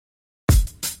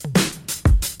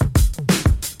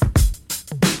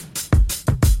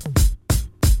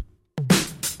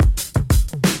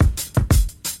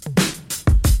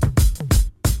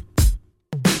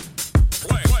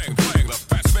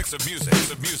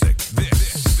music.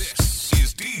 This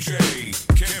is DJ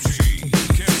Kimchi.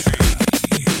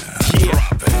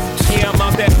 Yeah, I'm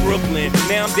out at Brooklyn.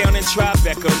 Now I'm down in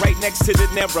Tribeca, right next to the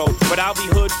Narrow. But I'll be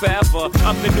hood forever.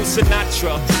 I'm the new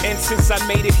Sinatra. And since I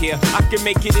made it here, I can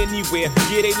make it anywhere.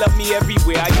 Yeah, they love me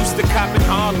everywhere. I used to cop in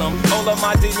Harlem. All of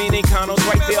my Dominicanos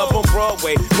right there up on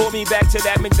Broadway. Pulled me back to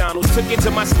that McDonald's. Took it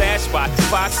to my stash spot,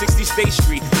 560 State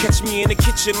Street. Catch me in the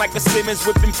kitchen like a Simmons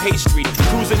whipping pastry.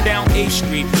 Cruising down A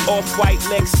Street, off-white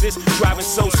Lexus. Driving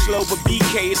so slow, but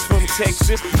BK is from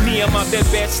Texas. Me, I'm out that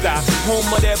Bed-Stuy,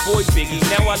 home of that boy Biggie.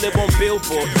 Now I live on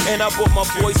Billboard, and I brought my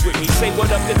boys with me. Say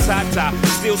what up to Tata,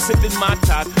 still sipping my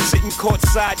top. Sitting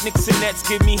courtside, Knicks and Nets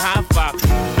give me high five.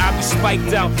 I be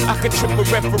spiked out, I could trip a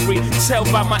referee. Tell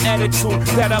by my attitude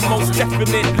that I'm most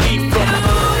definitely from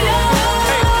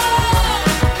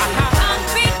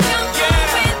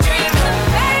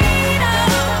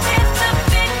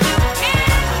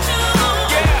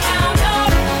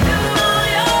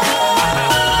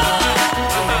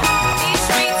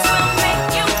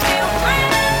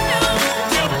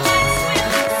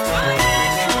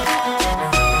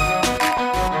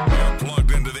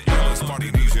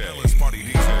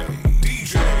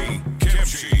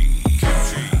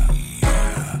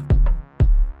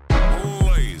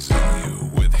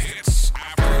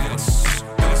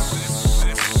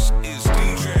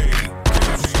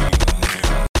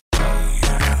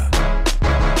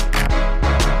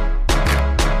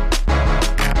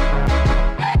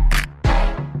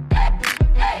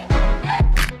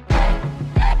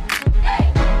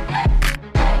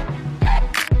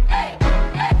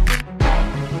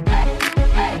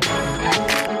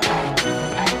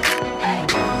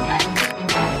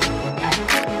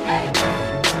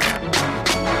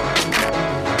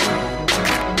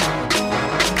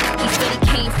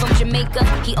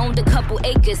He owned a couple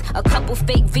acres, a couple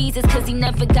fake visas, cause he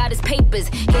never got his papers.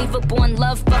 Gave up on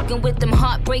love, fucking with them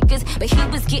heartbreakers. But he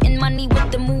was getting money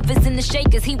with the movers and the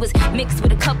shakers. He was mixed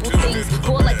with a couple things,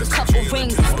 bought like a couple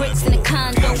rings, bricks in a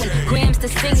condo and grams to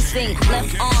sing.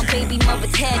 Left arm, baby mother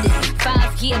tatted.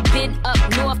 5-year bid up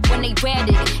north when they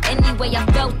ratted. Anyway, I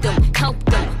felt them, helped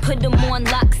them, put them on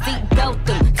lock, seat belt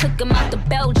them. Took them out to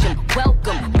Belgium,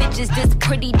 welcome. Bitches this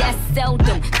pretty, that's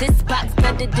seldom. This box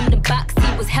better than the box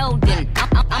he was held in.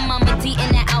 I'm Mama D in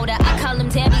the outer. I call him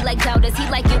Tabby like doubters. He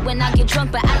like it when I get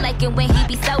drunk, but I like it when he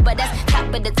be sober. That's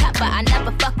top of the top, but I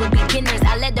never fuck with beginners.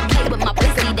 I let them play with my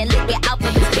pussy, then lick it out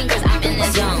with his fingers. I'm in the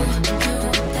zone.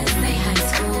 That's my high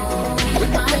school.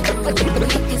 My group,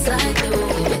 because I do.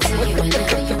 Give it to you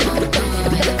whenever you want,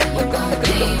 whenever you want,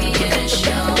 baby. It is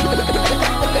yours.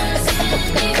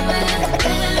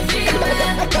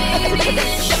 Everywhere, baby,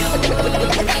 it's yours.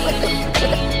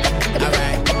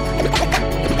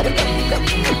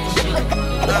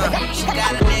 She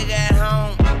got a nigga at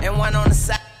home and one on the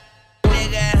side.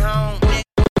 Nigga at home,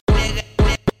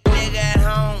 nigga at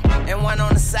home and one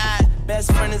on the side.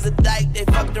 Best friend is a dyke. They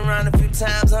fucked around a few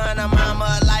times, her and her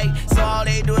mama alike. So all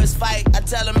they do is fight. I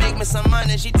tell her make me some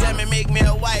money, she tell me make me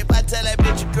a wife. I tell that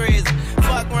bitch you crazy.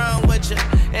 Fuck wrong with you.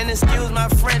 And excuse my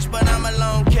French, but I'm a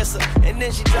lone kisser. And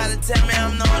then she try to tell me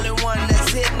I'm the only one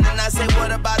that's hitting. And I say,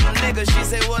 what about them niggas? She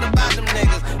say, what about them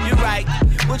niggas? You right.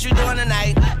 What you doing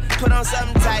tonight? Put on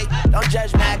something tight. Don't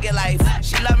judge me, I get life.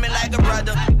 She love me like a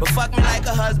brother, but fuck me like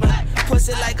a husband.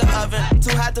 Pussy like an oven.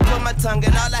 Too hot to put my tongue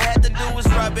in. All I had to do was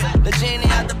rub it. The genie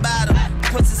out the bottom.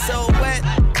 Pussy so wet,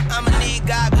 I'ma need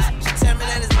goggles. She tell me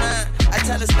that it's mine. I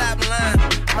tell her stop lying.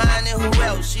 Mine and who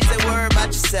else? She say worry about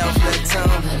yourself. Let's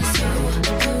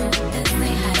That's my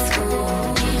high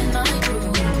school. Me and my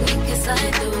group. Because I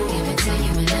do. Give it to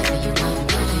you whenever you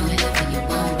want. Whenever you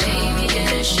want. Baby,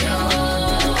 it is yours.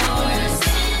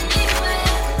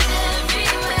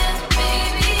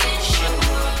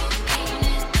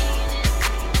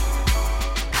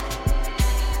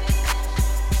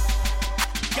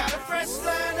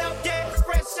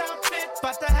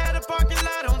 But I had a parking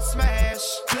lot on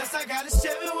Smash. Plus I got a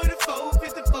Chevy with a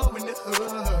 454 in the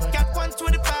hood. Got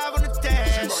 125 on the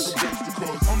dash.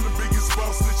 I'm the biggest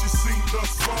boss that you seen thus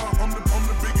far. I'm the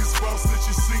biggest boss that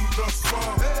you seen thus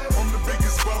far. I'm the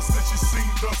biggest boss that you seen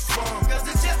thus far. Cause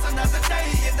it's just another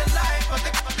day in the life of the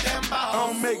damn boss. I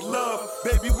don't make love,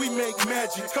 baby, we make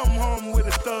magic. Come home with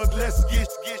a thug, let's get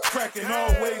cracking.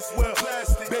 Always well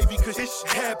plastic, baby, cause this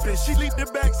shit happens. She leave the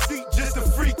back seat, just a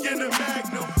freak in the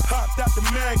Magnum. Hopped out the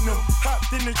Magnum,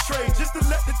 hopped in the tray, just to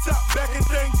let the top back and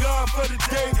thank God for the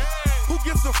day. Who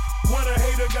gives a what a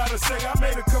hater gotta say? I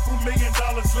made a couple $1 million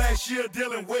last year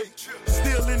dealing weight.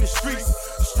 Still in the streets,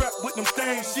 strapped with them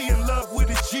things. She in love with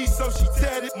a G, so she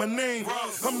tatted my name.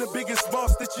 I'm the biggest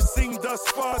boss that you seen thus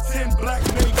far. 10 black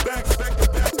made backs back to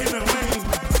back in the lane.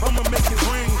 I'ma make it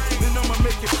rain, then I'ma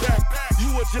make it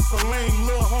just a lame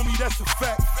little homie, that's a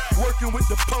fact. Working with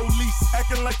the police,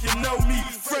 acting like you know me.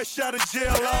 Fresh out of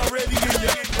jail, already in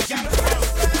your Got a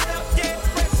fresh side up, yeah,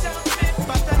 fresh outfit.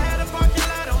 About to have the parking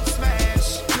lot on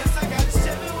smash. Plus I got a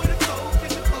 7 with a 4,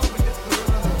 54 in the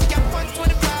hood. Got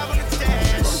 125 on the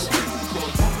dash.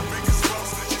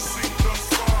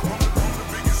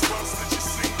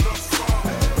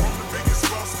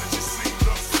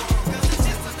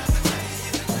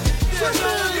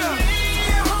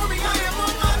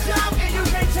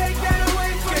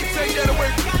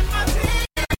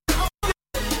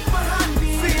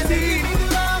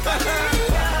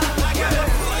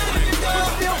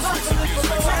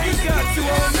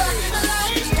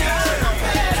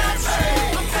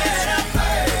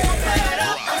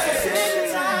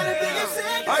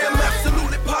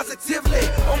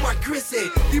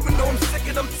 Even though I'm sick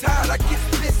and I'm tired, I get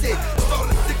busy.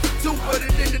 Started 62, but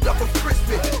it ended up a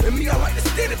frisbee. And me, I like to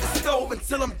stand at the stove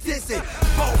until I'm dizzy.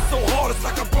 Ball so hard, it's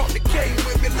like I brought the cane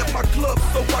with me. Left my club,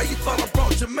 so why you thought I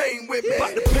brought Jermaine with me?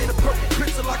 About to paint a perfect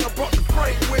picture like I brought the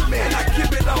frame with me. And I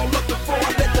give it all up before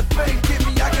I let the fame get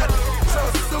me. I got try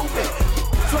to sue me,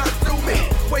 try to do me.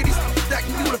 Wait, these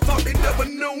stacking, you would've thought they never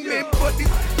knew me. But these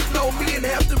know me and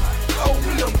have to owe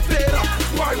me. I'm fed up,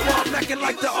 right while I'm acting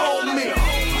like the old me.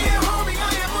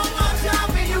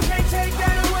 Take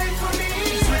that away from me.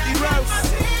 Slicky Rose.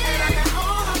 And I got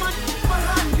all the money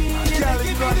behind me. Cali,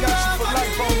 you know I got you for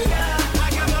life, homie. I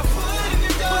got my foot in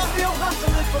the door. But still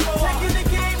hustling for more. Taking the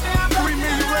game down. 3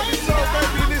 million records sold,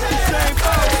 baby, and it's the same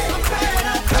thing.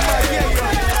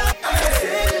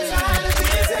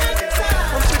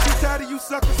 I'm sick and tired of you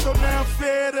suckers, so now I'm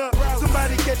fed up.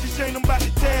 Somebody catch a Shane, I'm about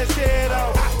to tear his head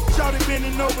off. Shawty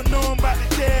bending over, know I'm about to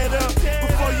tear it up.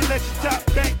 Before you let your top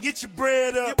back, get your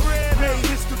bread up. Made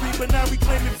history, but now we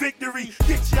claiming victory.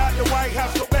 Get you out the White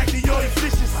House, go back to your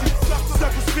efficiency.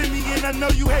 Suckers spin me in, I know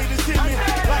you haters hit me.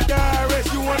 Like the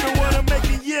IRS, you wonder what I'm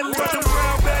making yearly. But them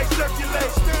brown bags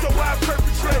circulate, so I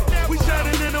perpetrate. We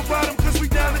shining in the bottom, cause we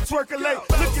down to twerkulate.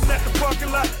 Looking at the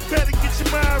parking lot, better get your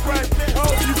mind right.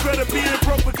 Oh, you better be in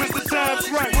broke because the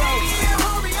time's right.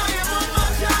 Homie, I am on my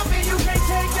job and you can't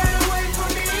take that away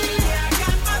from me. I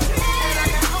got my team and I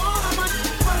got all the money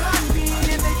behind me.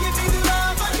 And they give me the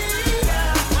love I need.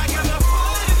 I got my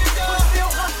foot in the door. But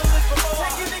still hustling for more.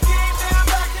 Taking the game down,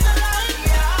 back in the line.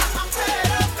 I'm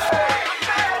fed up.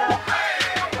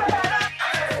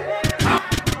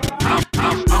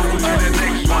 I'm on to the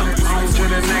next one. On to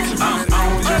the next one.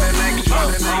 On to the next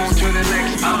one. On to the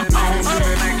next one. On to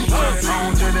the next one.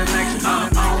 On to the next one.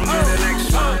 On to the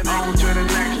next one. On to the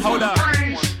next one. Hold up.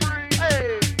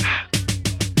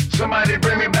 Somebody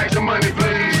bring me back some money,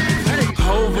 please.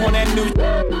 Hove on that new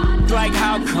like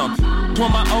how come?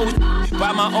 On my old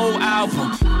by my old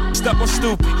album. Stuck on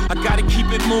stupid, I gotta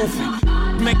keep it moving.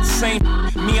 Make the same,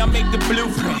 me I make the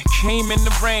blueprint. Came in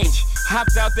the range,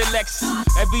 hopped out the Lexus.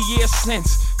 Every year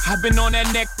since, I've been on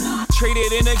that neck.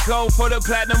 Traded in a gold for the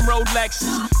platinum Rolexes.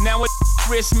 Now it's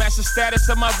wrist match the status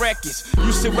of my records.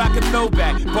 Used to rock a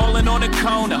throwback, ballin' on a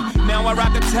corner. Now I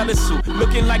rock a telesuit,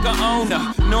 looking like a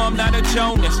owner. No, I'm not a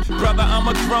Jonas, brother, I'm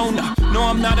a grown-up. No,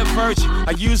 I'm not a virgin,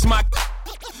 I use my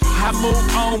I move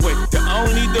onward, the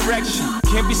only direction.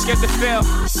 Can't be scared to fail,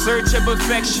 search of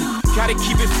perfection. Gotta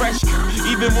keep it fresh, girl,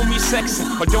 even when we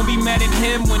sexin'. Or don't be mad at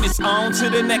him when it's on to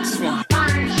the next one.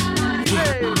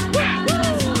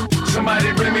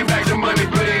 Somebody bring me back some money,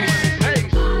 please.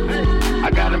 I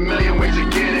got a million ways to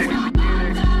get it.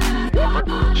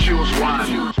 Choose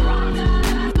one.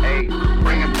 Hey,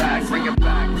 bring it back, bring it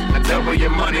back. Now double your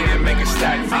money and make it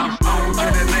stack. I'm on to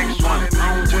the next one.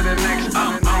 On to the next.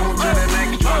 I'm on to the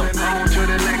next one. On to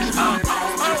the next. I'm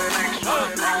on to the next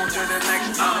one. On to the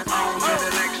next. I'm on to the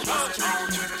next one. On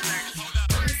to the next one.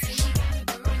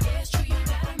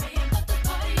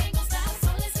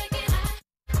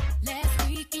 Last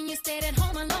weekend you stayed at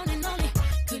home alone and lonely.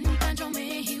 Couldn't find your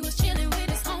man, he was chilling with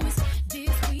his homies.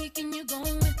 This weekend you're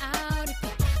going out. If he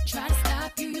try to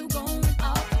stop you, you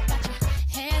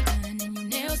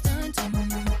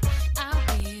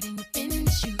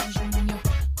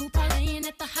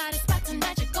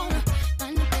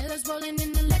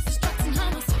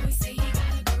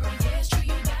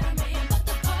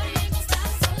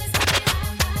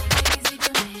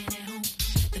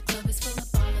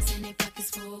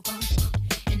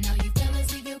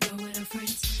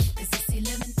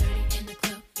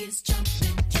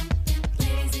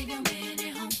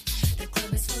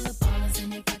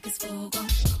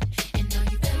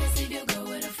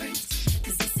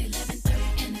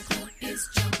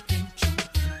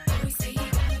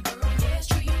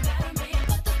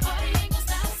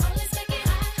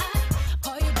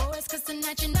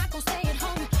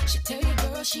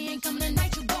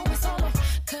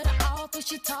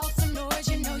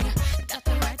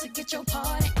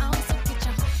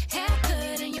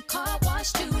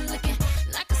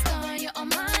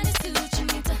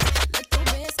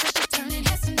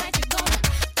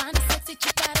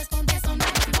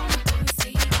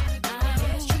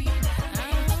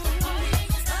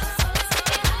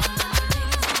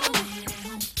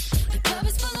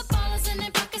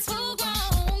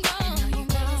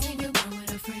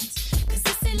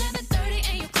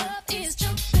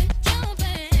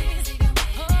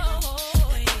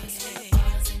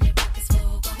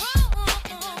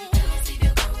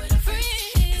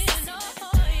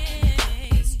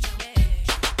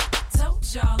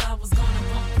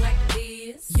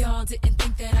Y'all didn't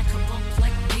think that I could bump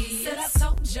like this. Said I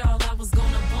told y'all I was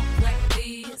gonna bump like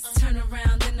this. Turn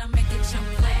around and I make it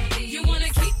jump like this. You wanna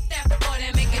keep that boy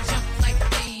that make it jump like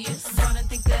this. Y'all didn't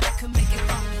think that I could make it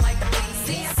bump like this.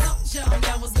 See, I told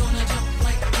y'all was gonna jump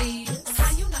like this.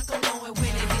 How you not gonna know it when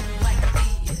it hit like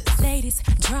this? Ladies,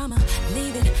 drama,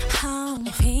 leave it home.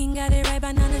 If he ain't got it right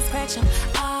by now, then scratch him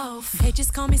off. They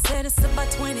just call me said it's about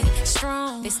 20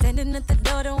 strong. They standing at the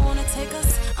door, don't wanna take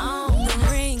us on. The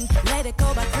ring, let it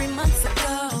go about 3 months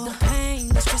ago. The pain,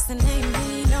 the stress, and ain't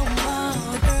me no more.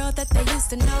 The girl that they used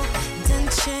to know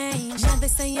didn't change. Now they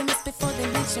say you miss before they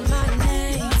mention my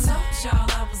name. I told y'all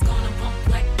I was gonna bump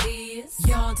like this.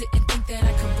 Y'all didn't think that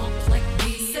I could bump like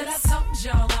this. Said I told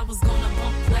y'all I was gonna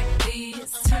bump like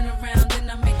this. Turn around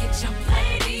and I make it jump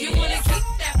like this. You wanna keep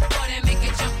that boy that make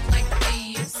it jump like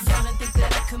this. Y'all didn't think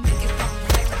that I could make it bump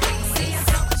like this. See, I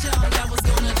told y'all I was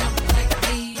gonna jump like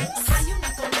this. How you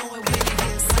not gonna know it when it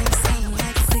hits? Same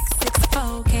like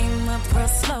 664 came up real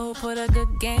slow, put a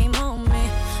good game on me.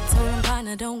 Told him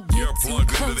partner don't get You're too plugged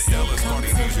close. into the Ellis Come Party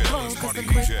to the DJ, floor, Ellis 'cause Party the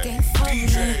quick DJ, ain't for me.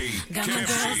 DJ Got my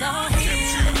Kimchi, girls all here.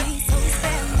 Kimchi. So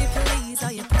spare me, please,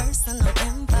 all your personal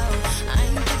info. I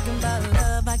ain't thinking about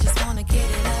love, I just wanna get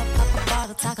it up. Pop a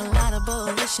bottle, talk a lot of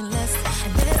bullshit, and let's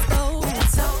go. I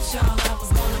told y'all I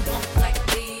was gonna bump like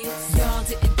this. Y'all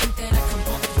didn't think that I could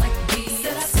bump like this.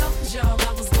 Said I told y'all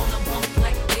I was gonna bump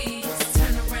like this.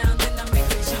 Turn around and I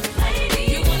make it jump like this.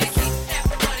 You wanna keep that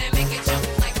boy that make it jump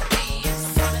like this.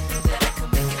 Y'all didn't think that I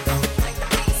could make it bump like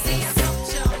this. See, I told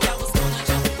y'all I was gonna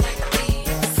jump like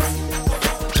this. How you not gonna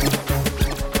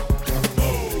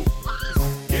know it?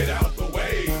 Get out the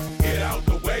way, get out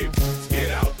the way, get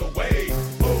out the way,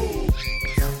 move.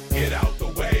 Get out the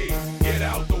way, get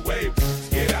out the way,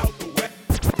 get out the way.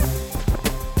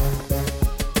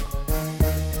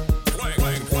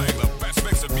 Playing the best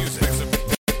mix of music.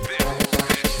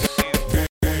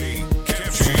 Hey,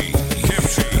 Kimchi.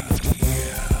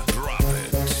 Yeah, drop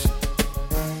it.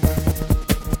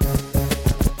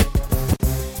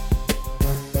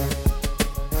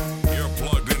 You're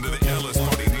plugged into the Ellis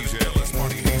Party DJ, Ellis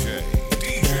Party DJ.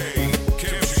 DJ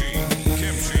Kimchi.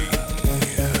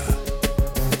 Yeah.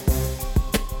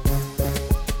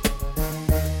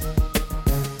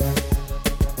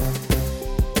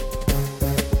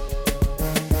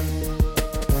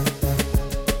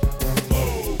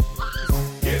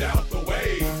 Get out the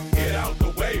way, get out the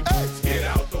way, get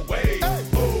out the way,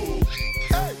 move.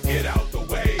 Get out the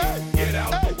way, get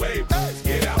out the way,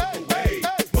 get out the way,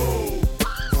 move.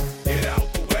 Get out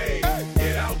the way,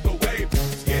 get out the way,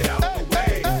 get out the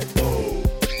way, move.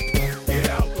 Get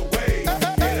out the way,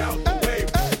 get out the way,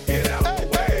 get out the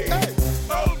way.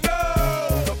 Oh no,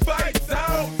 the fight's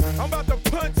out. I'm about to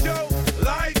punch your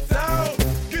lights out.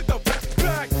 Get the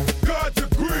back, guard your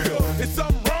grill. It's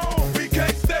something wrong, we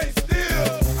can't stay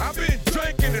still. I've been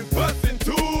drinking and busting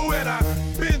too, and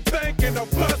I've been thinking of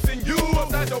busting you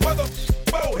upside the weather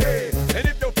forehead. And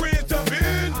if your friends jump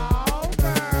in,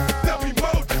 they'll be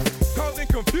more causing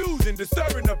confusion,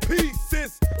 disturbing the peace.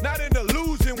 It's not an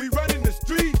illusion, we run in the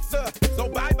streets. So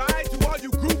bye-bye to all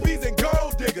you groupies and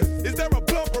gold diggers. Is there a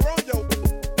bumper on your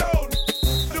nose?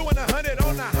 Doing 100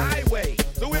 on the highway.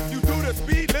 So if you do the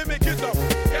speed limit, get the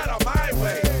out of my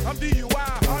way. I'm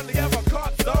DUI, hardly ever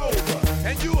caught sober.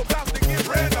 And you about to get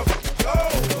ran over.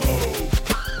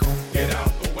 Get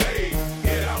out the way,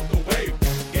 get out the way,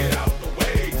 get out the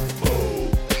way,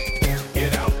 move.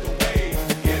 Get out the way,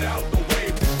 get out the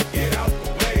way, get out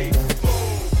the way,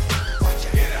 move.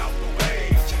 Get out the way,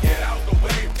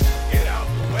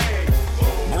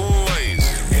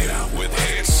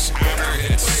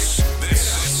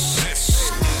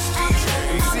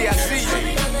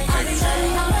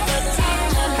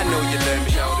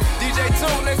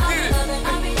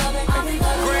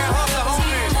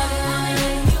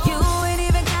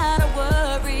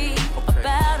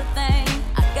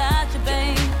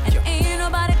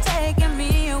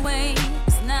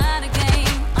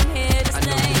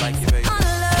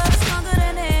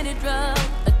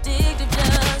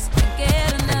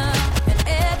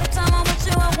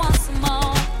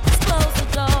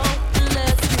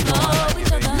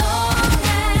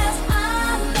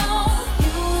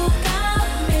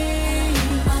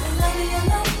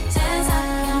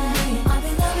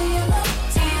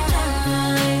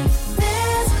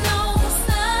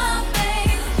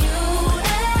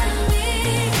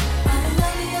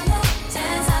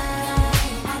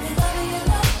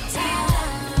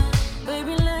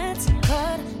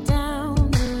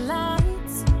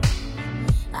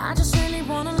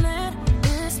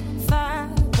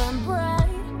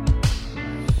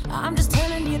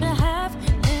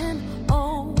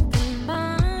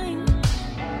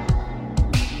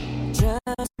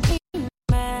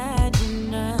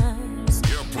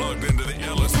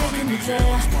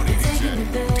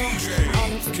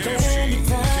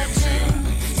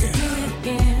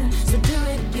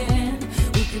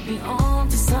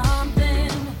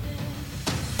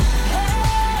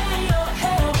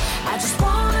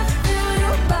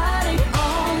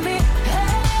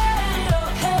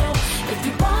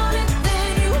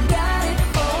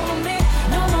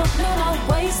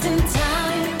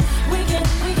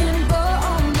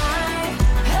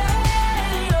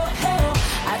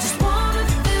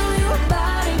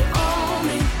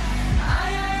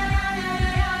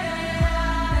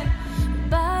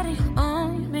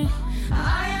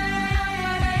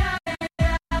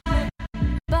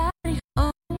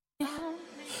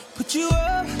 put you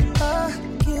up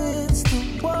against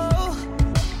the wall,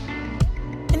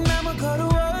 and I'ma go to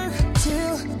work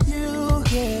till you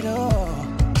get off.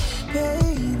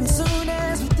 Baby, soon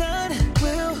as we're done,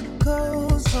 we'll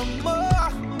go some more.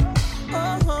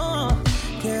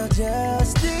 Girl,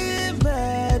 just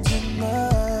imagine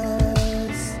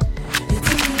us. You're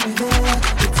taking me there,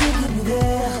 you're taking me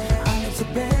there. Our lips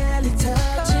are barely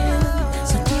touching.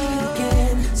 So do it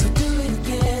again, so do it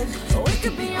again. We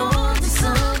could be on to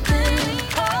something.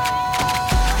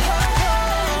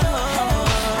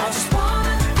 I just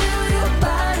wanna feel your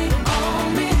body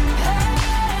on me.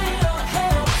 Hey, oh,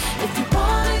 hey. If you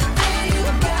want it, then you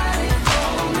got it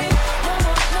on me.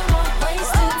 No more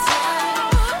wasting time.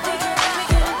 We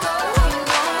can go all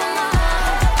night.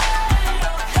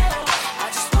 I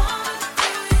just wanna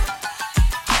feel you.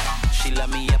 She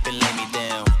love me up and lay me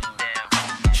down.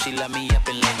 She love me up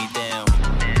and lay me down.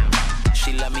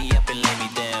 She love me up and lay me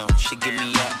down. She give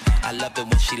me up. I love it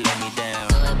when she lay me down.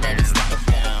 Do it, baby, stick it,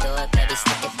 baby. Do it, baby,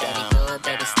 stick it, baby. Do it,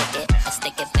 baby, stick it.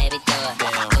 Stick it, baby, do it. Do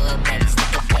it, baby,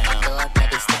 stick it, baby. Do it,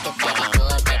 baby, stick it, baby. Do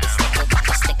it, baby, stick it.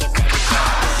 Stick it, baby, do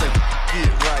it.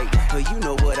 Get right, you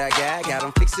know what I got. Got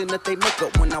them fixing up they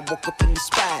makeup when I woke up in the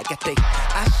spot. Got they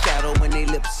eyeshadow when they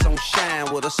lips on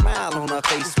shine, with a smile on her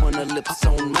face when her lips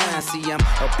on mine. See, I'm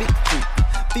a big freak,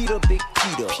 feed a big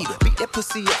Peter. Beat that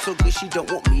pussy up so good she don't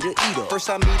want me to eat her. First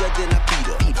I meet her, then I feed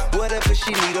her. Whatever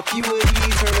she need, a few of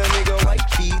these, turn a nigga right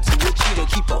key to a cheater.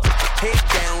 Keep her head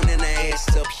down and her ass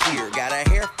up here. Got her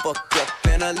hair fucked up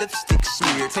and her lipstick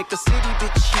smeared. Take a city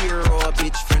bitch here or a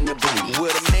bitch from the booty.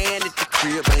 With a man at the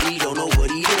crib, but he don't know what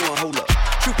he doing. Hold up.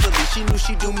 Truthfully, she knew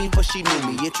she do me, but she knew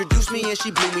me. Introduced me and she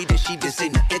blew me, then she just say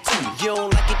nothing to me. You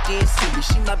don't like it, then sue me.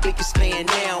 She my biggest fan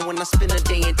now. When I spend a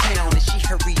day in town, and she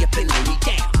hurry up and lay me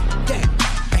down. Damn.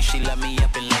 She love me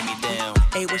up and lay me down.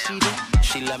 Hey, what she do?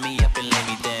 She love me up and lay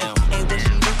me down. Hey, what she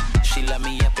do? She love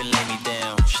me up and lay me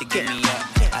down. She give me up.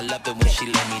 I love it when she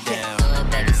lay me down. Do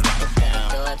it, baby, stick it, baby.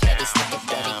 Do it, baby, stick it,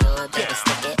 baby. Do it, baby,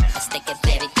 stick it. Stick it,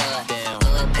 baby, do it. Do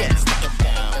it, baby, stick it,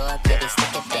 baby. Do it, baby,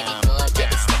 stick it, baby. Do it,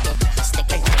 baby, stick it. Stick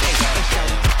it, baby, do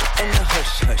it. And the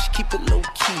hush hush, keep it low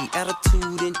key.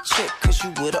 Attitude in check, cause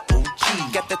you with a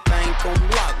OG. Got that thing on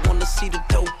lock, wanna see the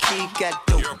dope key. Got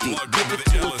dope dick, give it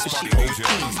to her till she OD.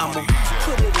 I'ma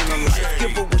put it in her life,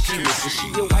 give her what she missing. She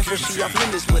your wife or she off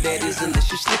limits, what that is unless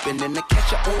she slipping. And to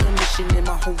catch her on a mission in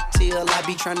my hotel, I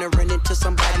be trying to run into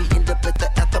somebody. End up at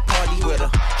the after party with a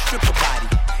stripper body.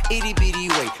 Itty bitty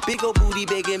way, big ol' booty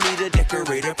begging me to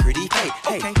decorate her pretty. Hey,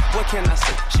 hey, what can I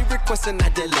say? She requesting I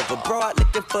deliver. Broad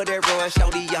looking for that raw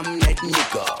shawty, I'm that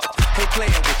nigga. Hey,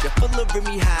 playing with you, full of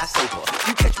Remy high sober.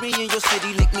 You catch me in your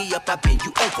city, lick me up, I bend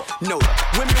you over. No,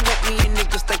 women want me and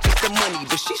niggas think it's the money,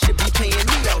 but she should be paying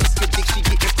me all this good dick she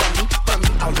getting from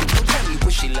me. All of you tell me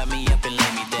what She love me up and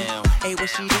lay me down. Hey, what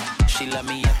she do? She love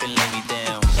me up and lay me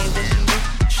down. Hey, what she do?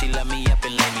 She love me up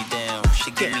and lay me down. She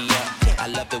give me up. I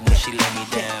love it when she lay me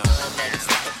down. Do it, baby,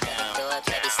 stick it, baby. Do it,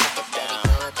 baby, stick it, baby.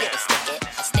 Do it, baby, stick it.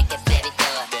 Stick it, baby, do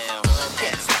it. Do it,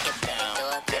 baby, stick it, baby. Do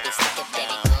it, baby, stick it,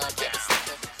 baby. Do it, baby,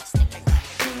 stick it. Stick it.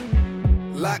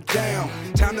 Lockdown,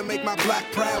 time to make my block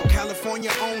proud. California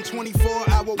own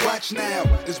 24-hour watch now.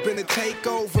 There's been a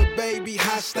takeover, baby,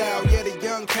 hostile. Yeah, the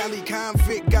young Cali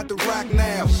convict got the rock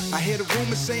now. I hear the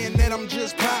rumors saying that I'm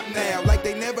just pop now. Like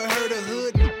they never heard a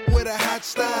hood with a hot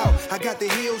style. I got the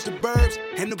hills, the burbs,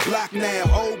 and the block now.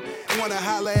 Oh, wanna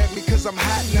holler at me cause I'm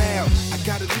hot now. I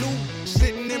got a new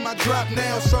sitting in my drop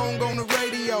now. Song on the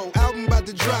radio, album about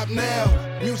to drop now.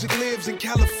 Music lives in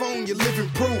California, living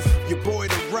proof. Your boy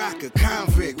the rocker,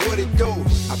 convict, what it do?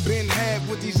 I been had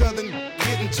with these other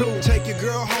getting to. Take your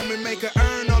girl home and make her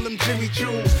earn all them Jimmy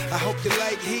Choos. I hope you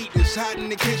like heat, it's hot in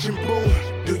the kitchen, boo.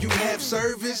 Do you have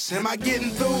service? Am I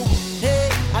getting through? Hey,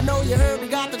 I know you heard we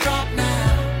got the drop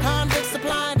now. Convict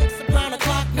supplying the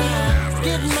clock now.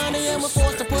 Getting money and we're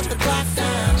forced to put the clock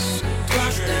down.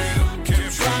 Clock down,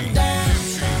 clock down.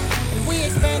 And we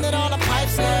expanded all the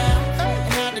pipes now.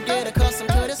 And had to get accustomed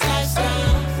to this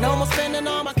lifestyle. No more spending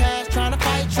all my cash trying to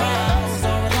fight trials. Or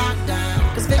a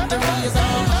lockdown. Cause victory is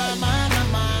all mine, mine,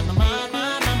 mine, mine, mine,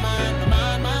 mine, mine,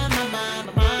 mine, mine, mine, mine,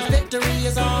 mine. Victory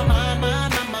is all mine,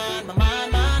 mine, mine, mine,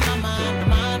 mine, mine,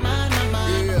 mine, mine, mine,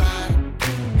 mine.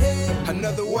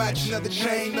 Another watch, another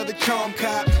chain, another charm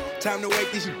cop. Time to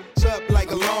wake these up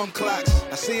like alarm clocks.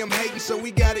 I see them hating, so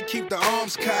we gotta keep the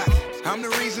arms cocked. I'm the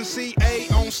reason CA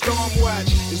on Storm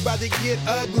Watch. It's about to get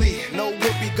ugly, no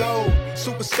whoopee gold.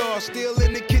 Superstar still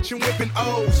in the kitchen whipping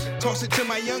O's. Toss it to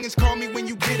my youngins, call me when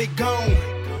you get it gone.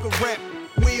 A rap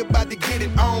we about to get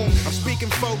it on. I'm speaking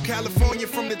for California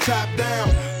from the top down.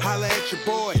 Holla at your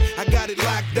boy, I got it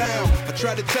locked down. I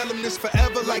try to tell him this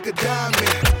forever like a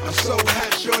diamond. I'm so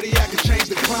hot, shorty, I can change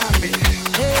the climate.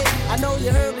 Hey, I know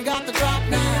you heard we got the drop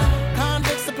now.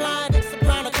 Convict supplying, it's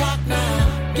supplying the clock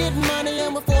now. Getting money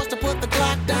and we're forced to put the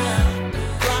clock down.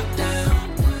 Clock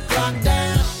down, clock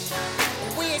down.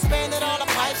 We expanded all the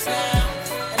pipes now.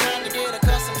 And had to get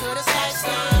accustomed to this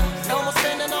lifestyle. No more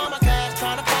spending all my cash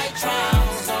trying to fight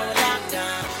trials. It's on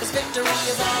lockdown. This victory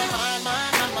is all mine,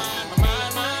 mine, mine, mine,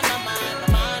 mine, mine, mine,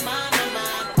 mine, mine, mine,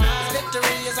 mine, mine. This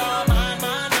victory is all mine,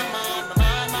 mine, mine,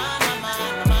 mine, mine,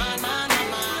 mine, mine, mine, mine,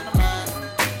 mine, mine.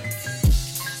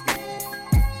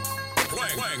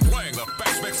 Playing the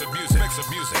best mix of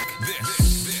music. This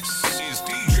is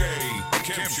DJ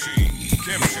Kimchi.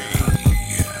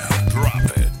 Drop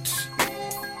it.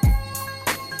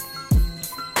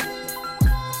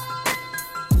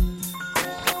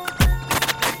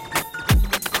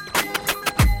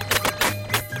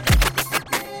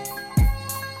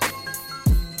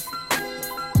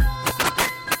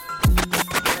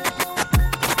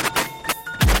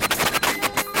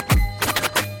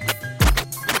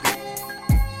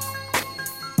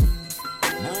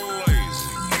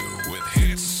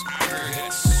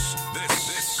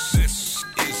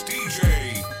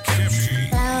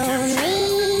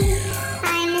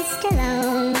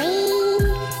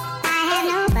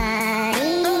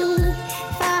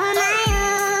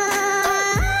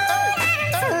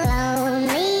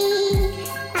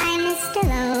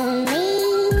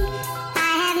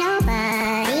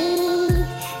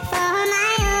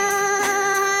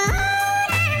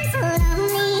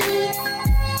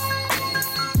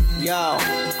 Yo,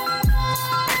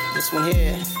 this one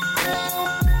here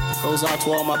goes out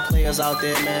to all my players out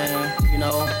there, man. You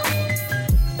know,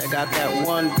 that got that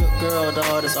one good girl,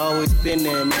 dog, that's always been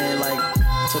there, man. Like,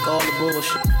 took all the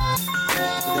bullshit.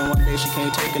 But then one day she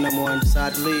can't take it no more and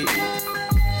decided to leave.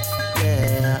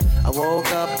 Yeah, I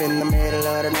woke up in the middle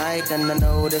of the night and I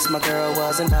noticed my girl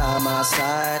wasn't by my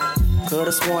side.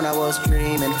 Could've sworn I was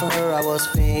dreaming, for her I was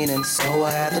fiending, so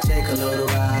I had to take a little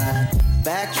ride.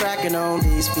 Backtracking on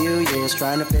these few years,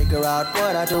 trying to figure out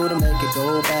what I do to make it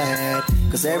go bad.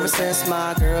 Cause ever since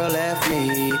my girl left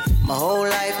me, my whole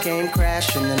life came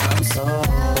crashing and I'm so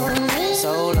lonely,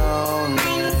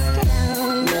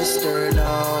 Mr.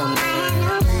 Lonely.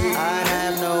 I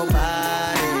have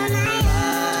nobody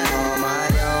on my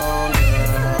own,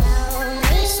 girl.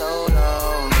 So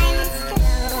lonely,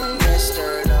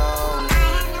 Mr. Lonely.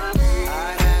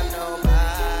 I have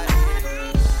nobody.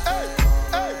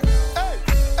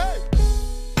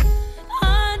 I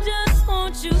just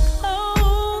want you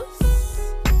close,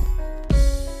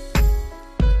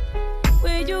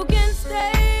 where you can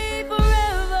stay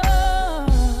forever.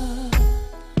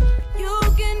 You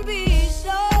can be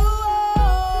sure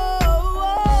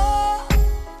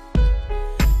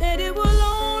that it will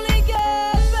only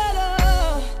get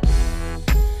better.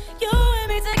 You and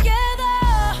me together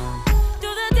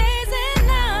through the days and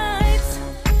nights.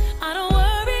 I don't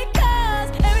worry 'cause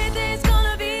everything's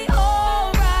gonna be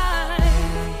alright.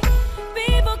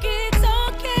 People keep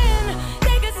talking,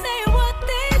 they can say what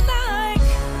they like,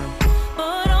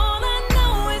 but all I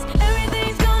know is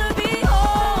everything's gonna be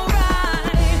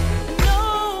alright. No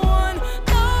one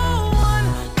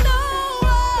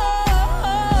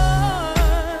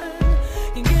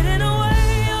can get in the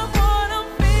way of what I'm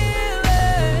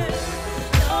feeling.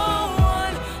 No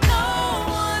one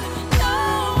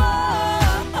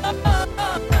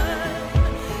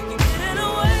can get in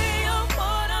the way of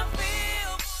what I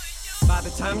feel. By the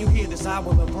time you hear this, I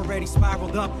will have already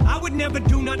spiraled up. I would never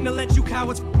do nothing to let you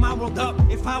cowards f my world up.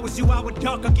 If I was you, I would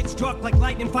duck or get struck like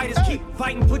lightning fighters. Keep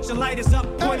fighting, put your lighters up,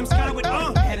 point them skyward.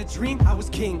 Had a dream, I was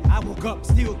king. I woke up,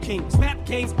 still king. Snap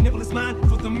games, nibble is mine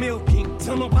for the milking.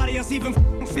 Till nobody else even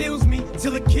feels me,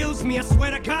 till it kills me. I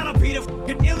swear to God, I'll be the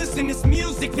illest in this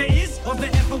music there is or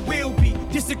there ever will be.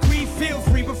 Disagree, feel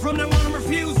free, but from now on I'm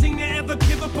refusing to ever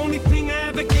give up. Only thing I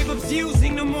ever gave up's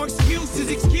using. No more excuses.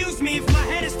 Excuse me if my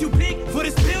head is too big for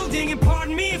this building, and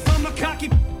pardon me if I'm a cocky.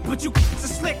 But you are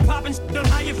slick poppin' on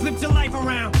how you flipped your life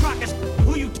around. Rockers,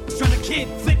 who you trying to kid?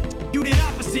 Flip, you did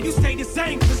opposite. You stayed the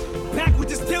same. Cause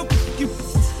backwards is still you.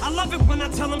 I love it when I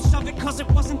tell him shove it, cause it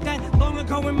wasn't that long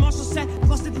ago when Marshall said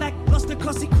busted lackluster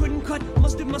cause he couldn't cut.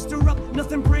 Muster up,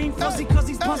 nothing brain fuzzy cause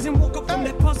he's buzzing. Woke up from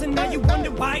that buzzing, now you wonder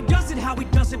why he does it, how he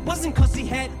does it. Wasn't cause he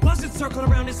had buzzards circling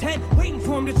around his head, waiting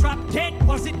for him to drop dead.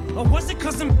 Was it, or was it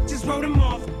cause some bitches wrote him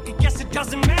off? I guess it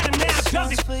doesn't matter now,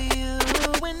 does it? For you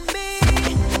and me,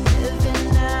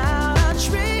 living out our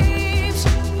dreams,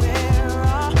 we're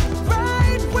all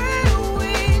right where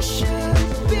we should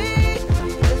be.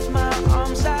 With my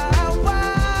arms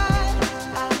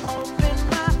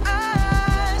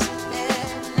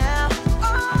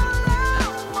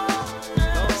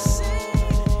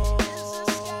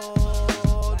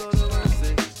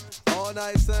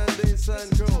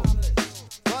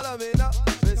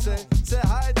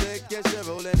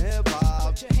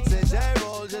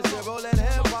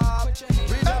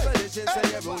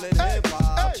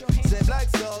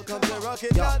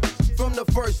From the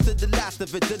first to the last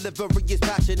of it, delivery is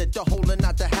passionate. The whole and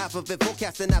not the half of it.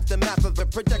 Forecasting aftermath of it.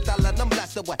 Projectile and I'm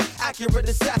blast away. Accurate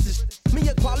assassins. Me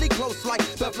and Quali close like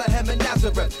Bethlehem and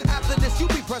Nazareth. After this, you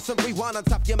be pressing rewind on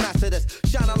top your master this.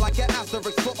 Shining like an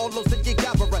asterisk for all those that you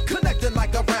gather. Connecting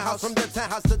like a roundhouse from the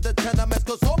townhouse to the tenements.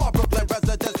 Cause all my Brooklyn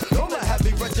residents know the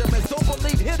heavy regiments. Don't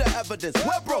believe, hear the evidence.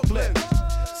 We're Brooklyn.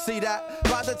 See that?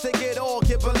 Buy the ticket, all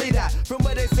can't believe that. From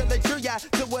where they send the tree at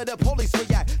to where the police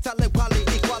react. Tell it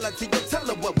quality, equality, you tell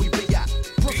them what we be at.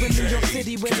 Brooklyn, New York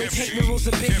City, where they take the rules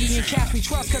of Biggie and Cash we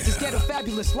trust, cause it's get a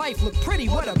fabulous life. Look pretty,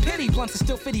 what a pity. Blunts are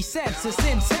still 50 cents, it's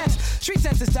incense. Street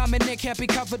sense is dominant, can't be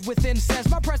covered with incense.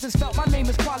 My presence felt, my name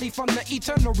is Quali from the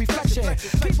eternal reflection.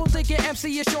 People thinking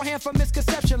MC is shorthand for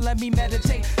misconception. Let me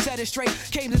meditate, set it straight.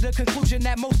 Came to the conclusion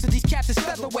that most of these cats is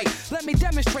featherweight. Let me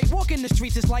demonstrate, walking the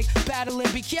streets is like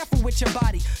battling. Be careful with your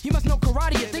body. You must know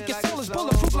karate, you think your soul is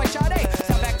bulletproof like Sade.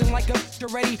 Stop acting like a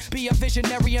already, be a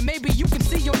visionary, and maybe you can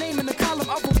see your name in the column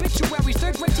of obituaries.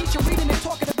 Third grade teacher reading and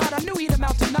talking about, I knew he'd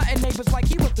amount to nothing. Neighbors like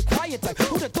he was the quiet type.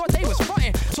 Who'd have thought they was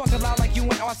frontin'? Talking loud like you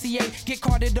and RCA, get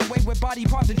carted away with body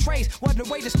parts and trays. What a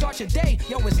way to start your day.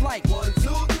 Yo, it's like 1, 2,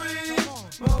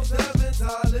 3. Most heavens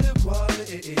I live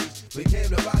quality. We came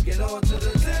to rock it on to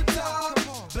the tip top.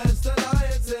 Best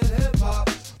alliance in hip hop.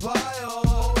 Why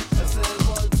oh? I said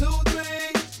 1, 2, 3.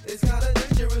 It's kinda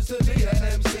dangerous to be an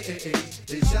MC.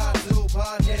 They shot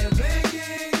Tupac and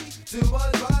Biggie. Too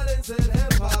much violence in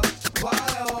hip hop. Why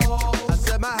oh? I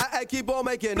said Manhattan keep on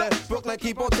making it. Brooklyn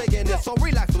keep on taking it. So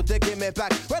relax with the give me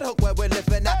back. Red Hook where we're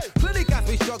living at. Plenty guys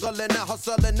be struggling and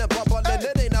hustling and bubbling.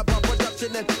 It ain't about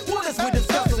production and what is we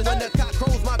discussing? When the cock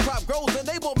crows, my crop grows and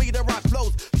they want me to rock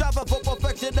flows. Striving for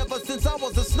perfection ever since I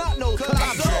was a snot nose.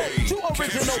 Two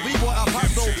original B-boy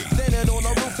apostles standing on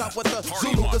the rooftop with the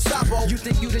Zulu Gestapo. You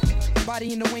think you the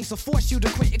body in the wings will force you to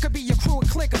quit? It could be your crew or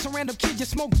clique or some random kid you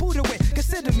smoke Buddha with.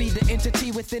 Consider me the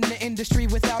entity within the industry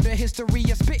without a history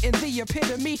of spitting the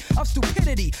epitome of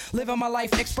stupidity. Living my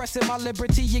life, expressing my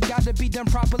liberty. You gotta be done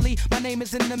properly. My name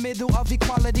is in the middle of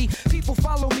equality. People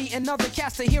follow me and other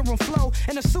cats to hear them flow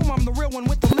and assume I'm the real one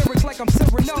with the lyrics like I'm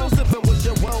Cyrano. Still sipping with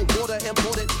your well water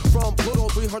imported from Pluto.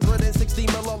 360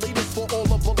 milliliters for all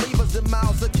the believers in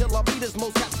miles of kilometers.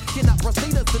 Most cats cannot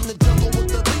proceed us in the jungle with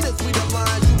the leaders. We the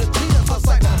lions, you the cheaters. A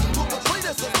cycle, who complete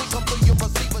us if we come through your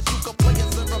receivers. You can play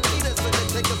us and repeat us and then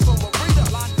take us from a reader.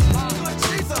 Good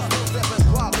Jesus, no seven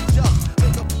quality just.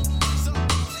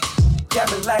 Got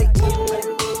me like,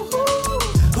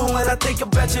 ooh, when I think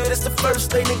about you, that's the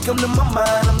first thing that come to my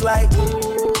mind. I'm like,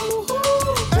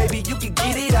 ooh, baby, you can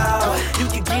get it out, you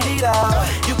can get it out,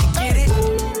 you can get it.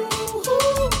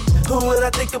 Ooh, when I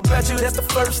think about you, that's the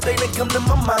first thing that come to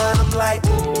my mind. I'm like,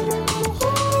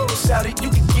 ooh, shout it, you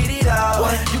can get it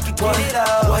out, you can get it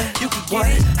out, you can get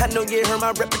it. I know you heard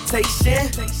my reputation.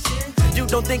 You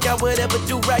don't think I would ever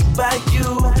do right by you.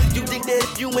 You think that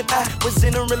if you and I was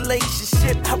in a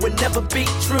relationship, I would never be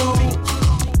true.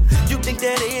 You think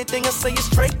that everything I say is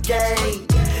straight game,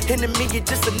 and to me you're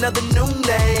just another new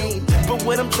name. But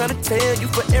what I'm trying to tell you,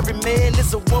 for every man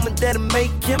is a woman that'll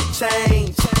make him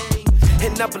change.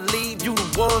 And I believe you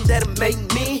the one that'll make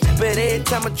me. But every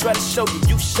time I try to show you,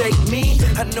 you shake me.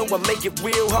 I know I make it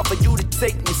real hard for you to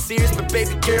take me serious, but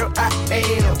baby girl, I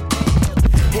am.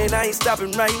 And I ain't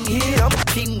stopping right here, I'ma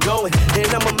keep going.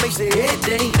 And I'ma make sure every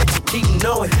day that you keep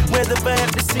knowing. Whether I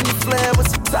have to see you fly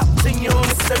with some top 10, you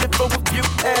only sell it for a few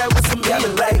hours with some yellow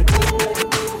light.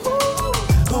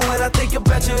 Ooh, when I think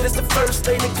about you, that's the first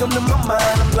thing that come to my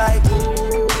mind. I'm like,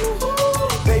 ooh,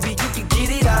 baby, you can get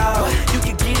it out, you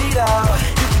can get it out,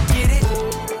 you can get it.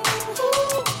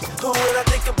 Ooh, when I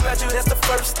think about you, that's the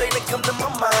first thing that come to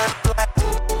my mind. I'm like,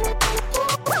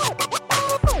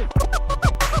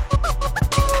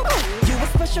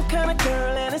 special kind of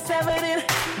girl, and it's evident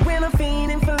when I'm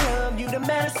feeling for love. You the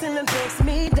medicine that takes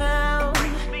me down,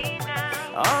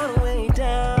 all the way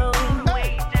down.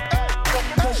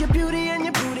 Cause your beauty and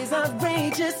your booty's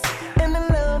outrageous, and the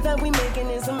love that we making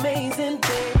is amazing,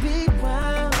 baby.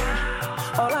 Wow,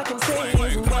 all I can say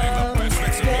is wow.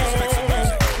 Yeah.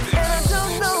 And I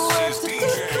don't know what to do.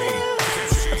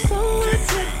 I'm so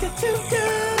addicted to you.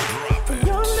 When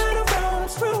you're not around, I'm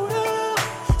screwed up.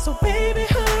 So baby,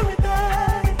 hurry back.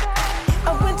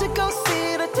 Go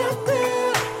see the doctor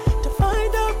to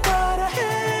find out what I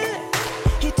had.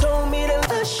 He told me to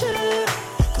hush it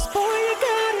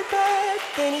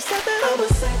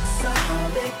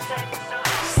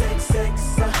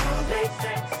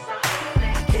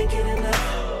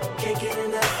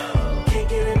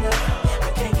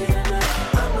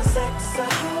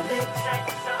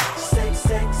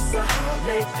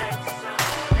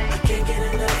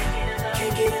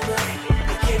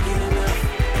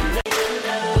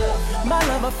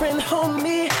girlfriend,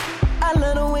 homie. I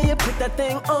love the way you put that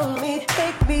thing on me.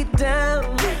 Take me down,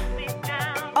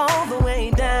 all the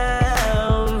way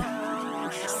down.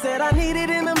 Said I need it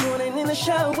in the morning in the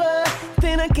shower.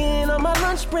 Then again on my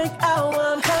lunch break hour,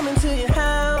 I'm coming to your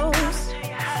house,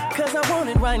 cause I want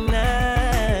it right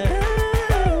now.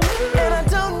 And I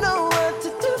don't know what to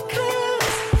do, cause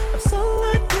I'm so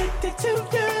addicted to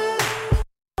you.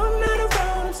 I'm not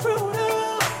around, I'm screwed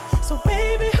up, so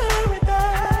baby hurry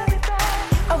back.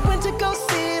 I went to go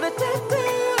see the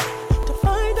doctor to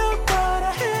find out what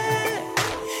I had.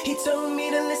 He told me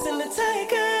to listen to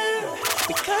Tiger,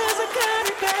 because I got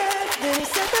it bad. Then he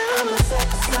said that I'm a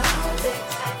sexaholic.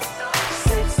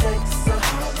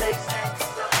 Sexaholic.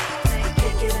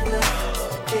 Can't get enough,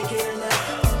 can't get enough,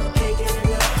 can't get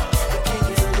enough, can't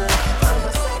get enough. I'm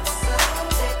a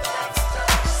sexaholic.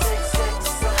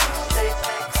 Sexaholic.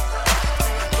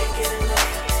 Can't get enough,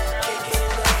 can't get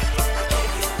enough, can't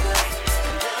get enough.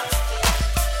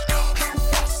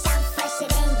 I'm fresher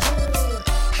than you.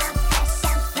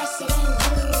 I'm fresher than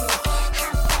you.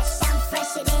 I'm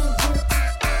fresher than you. Fresh than you.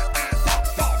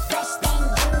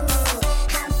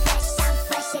 I'm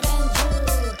fresher than you.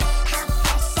 I'm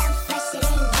fresher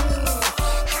than you.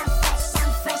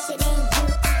 I'm fresher than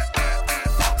you.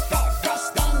 Fresh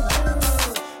than you.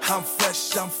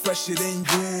 I'm fresher than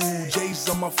you. J's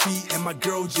on my feet and my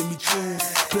girl Jimmy Choo.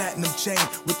 Platinum chain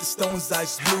with the stones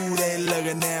ice blue. They ain't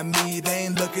looking at me, they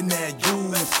ain't looking at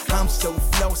you. I'm so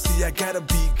flossy, I gotta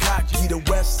be cocky. The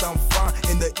west I'm fine,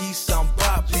 in the east I'm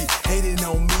poppy. Hating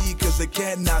on me cause they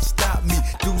cannot stop me.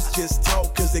 Dudes just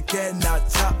talk cause they cannot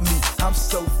top me. I'm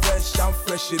so fresh, I'm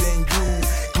fresher than you.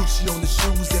 Gucci on the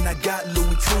shoes and I got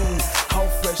Louis too. All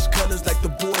fresh colors like the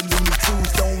boy Looney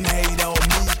Tunes. Don't hate on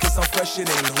me cause I'm fresher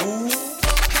than who?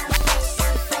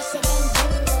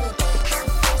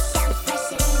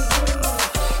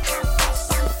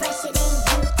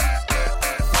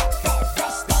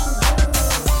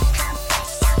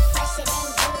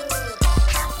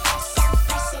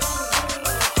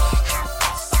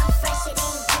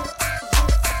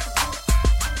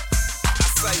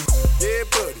 Yeah,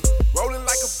 buddy, rolling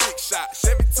like a big shot.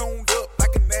 Chevy tuned up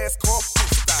like a NASCAR pit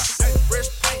stop. Fresh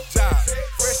paint job,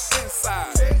 fresh inside.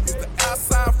 Is the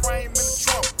outside frame in the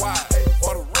trunk wide?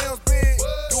 Or the rims big?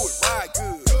 Do it right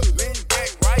good. Lean back,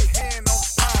 right hand on the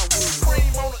steering wheel.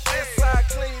 Cream on the inside,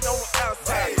 clean on the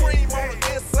outside. Cream on the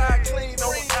inside, clean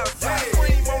on the outside.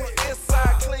 Cream on the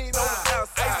inside, clean on the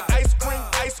outside. Ice cream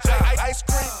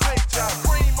paint job.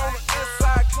 Cream on the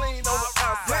inside, clean on the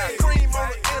outside. Cream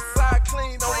on the inside,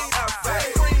 clean on the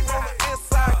outside. Cream on the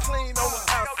inside, clean on the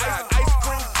outside. Ice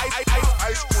cream paint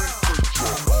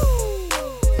job.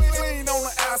 Clean on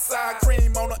the outside,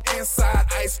 cream on the inside.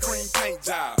 Ice cream paint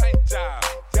job.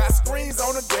 Got screens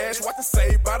on the dash, watching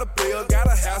Saved by the Bell. Got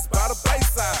a house by the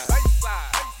Bayside.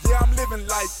 Yeah, I'm living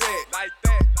like that.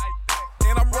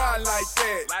 And I'm riding like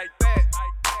that.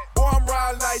 Boy, I'm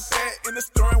riding like that. In the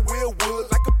steering wheel wood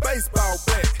like a baseball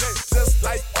bat. Just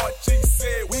like Archie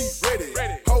said, we ready.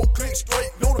 Whole click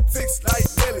straight, lunatics like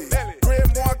Nelly.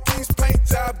 Grand Marquis paint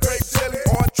job, grape jelly.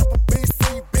 Or triple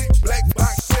BC, big black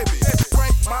box Chevy.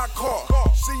 Crank my car,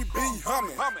 she be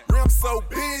humming. Rim so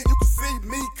big, you can see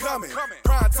me coming.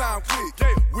 Prime time click,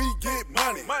 we get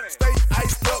money. Stay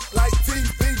iced up like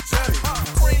TV Johnny.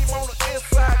 Cream on the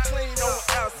inside, clean on the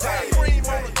outside. Cream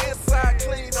on the inside,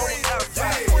 clean on the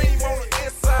outside. Cream on the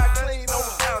inside, clean on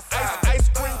the outside.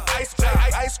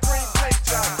 Ice cream paint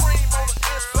job. Cream on the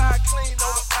inside, clean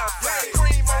on the outside.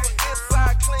 Cream on the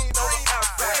inside, clean on the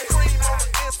outside. Cream on the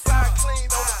inside, clean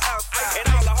on the outside. And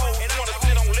all the hoes wanna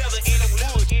sit on leather in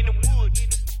the wood.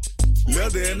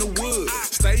 Leather in the wood.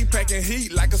 Stay packing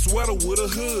heat like a sweater with a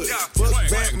hood. Fuck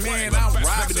Batman, I'm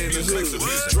robbing in the hood.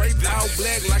 Draped all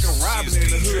black like a robin in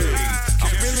the hood.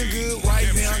 I'm feeling good right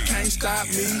now, can't stop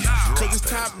me. Cause this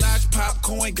top notch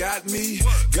popcorn got me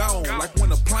gone like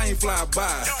when a plane fly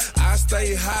by. I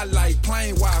stay high like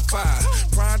plane Wi-Fi.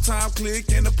 Prime time click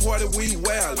in the party, we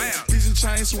wildin'. Piece and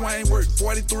chain swing work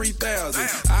 43,000.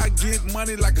 I get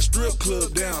money like a strip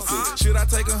club dancer. Should I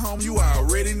take her home? You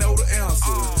already know the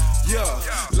answer. Yeah,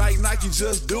 like Nike,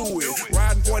 just do it.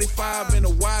 Riding 45 in a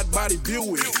wide body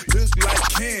Buick. Look like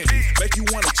candy, make you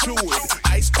wanna chew it.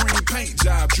 Ice cream paint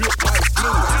job, drip like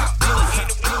fluid.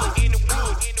 In the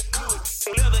wood.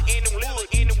 Leather in the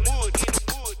wood.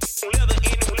 Leather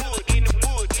in the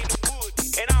wood.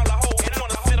 And all the hoes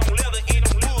wanna sit on leather in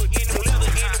the wood.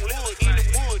 Leather in the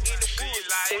wood.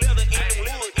 Leather in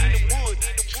the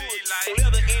wood.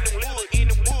 Leather in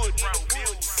the wood.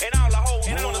 And all the hoes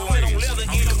wanna sit on leather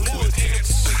in the wood.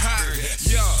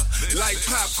 Yeah, like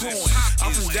popcorn.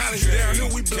 I'm from College down here,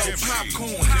 we blow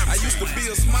popcorn. I used to be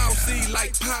a small seed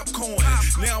like popcorn.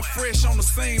 Now I'm fresh on the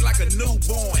scene like a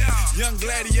newborn. Young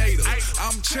gladiator,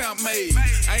 I'm champ made.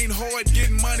 Ain't hard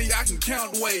getting money, I can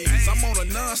count ways. I'm on a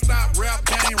non-stop rap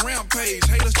game rampage.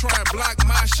 Haters try and block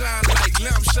my shine like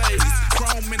lampshades.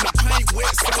 Chrome in the paint,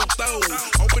 wet so throws.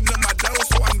 Open up my door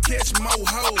so I can catch more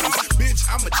hoes. Bitch,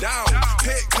 I'm a dog,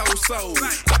 Petco soul.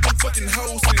 I've been fucking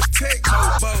hoes since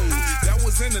Tecmo Bowl. That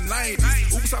was in the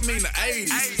 90s, oops, I mean the 80s.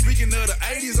 Speaking of the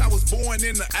 80s, I was born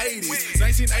in the 80s.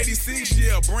 1986,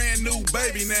 yeah, brand new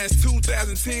baby. Now it's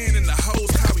 2010 and the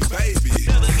hoes call me baby.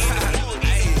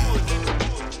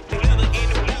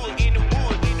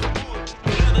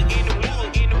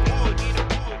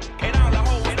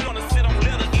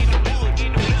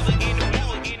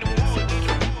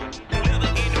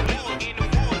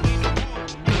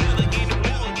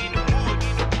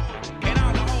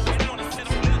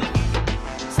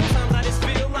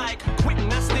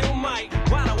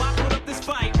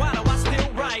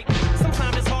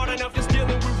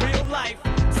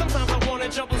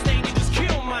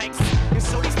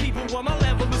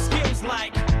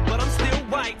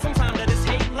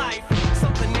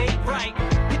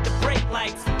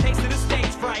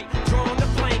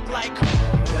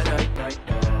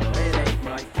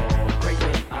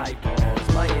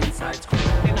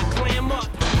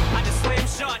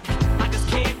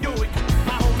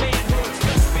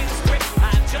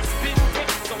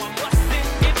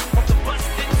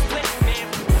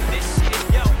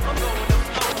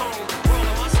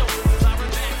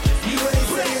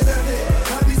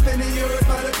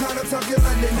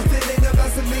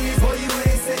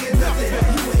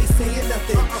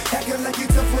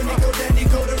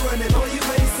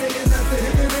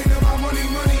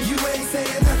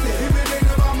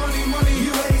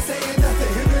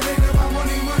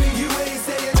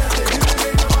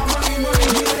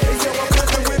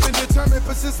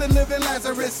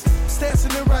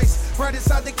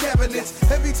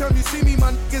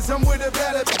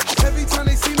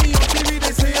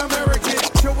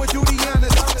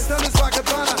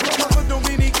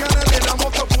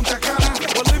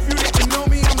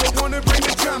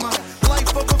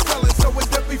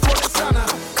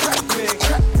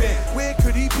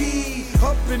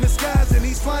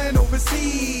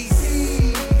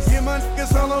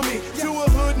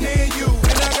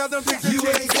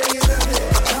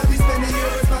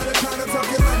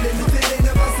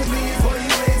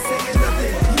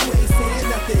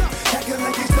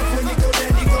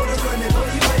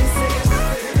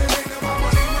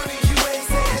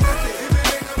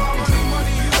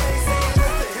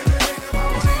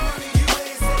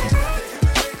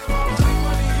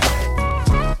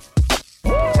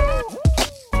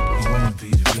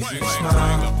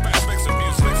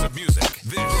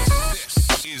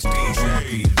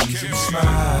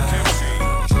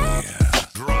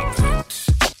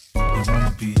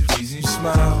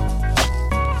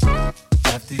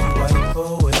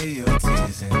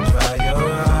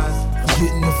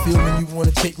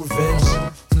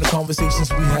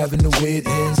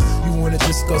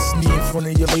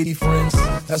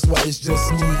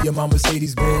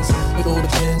 Mercedes-Benz, it all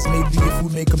depends. Maybe if we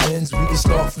make amends, we can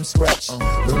start from scratch.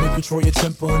 Learn to control your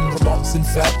temper and remarks. In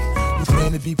fact, we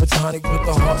claim to be platonic with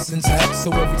the hearts intact.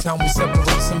 So every time we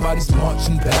separate, somebody's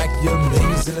marching back. You're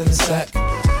amazing in the sack.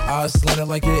 Eyes slanted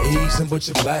like you're Asian, but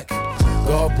you're black.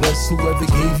 God bless whoever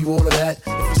gave you all of that.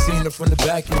 If you seen it from the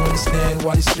back, you understand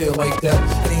why they stare like that.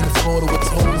 It ain't a Florida with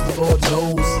toes, the Lord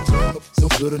knows. So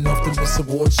good enough to miss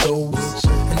award shows.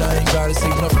 And I ain't gotta say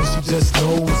nothing, she just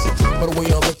knows. By the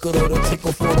way I look at her, to take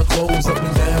off all the clothes up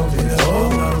and down. And all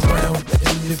not around,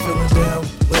 and you're feeling down.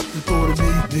 Let the thought of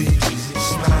me be.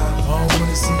 Smile. I don't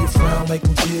wanna see you frown like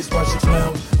when kids watch you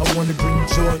clown. I wanna bring you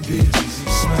joy and be.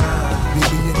 Smile.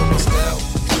 Baby, you know my style.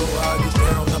 You know how I get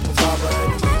down, I'm a vibe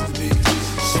any ways to be.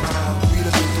 Smile. We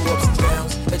done been through ups and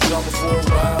downs. That drama for a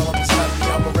while, I'm just happy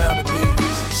I'm around the big.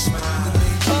 Smile.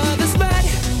 Oh, the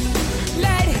spotlight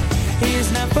is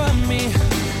not for me.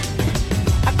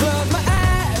 I close my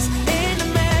eyes and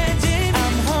imagine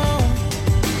I'm home.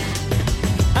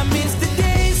 I miss the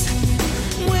days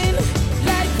when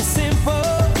life was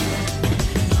simple.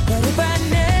 But if I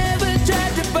never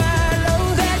tried to follow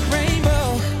that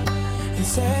rainbow in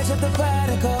search of the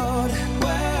prodigal,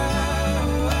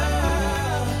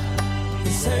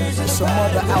 There's some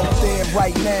mother out there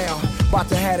right now, about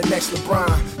to have the next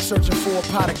LeBron, searching for a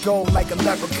pot of gold like a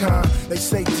leprechaun. They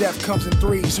say death comes in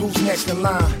threes, who's next in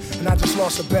line? And I just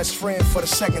lost a best friend for the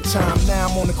second time. Now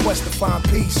I'm on the quest to find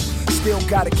peace. Still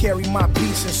gotta carry my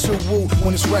peace and Suwu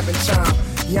when it's reppin' time.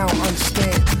 Yeah, I don't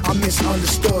understand, I'm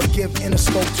misunderstood. Give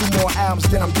Interscope 2 more albums,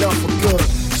 then I'm done for good.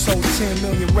 Sold 10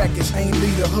 million records, ain't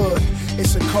lead a hood.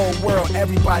 It's a cold world,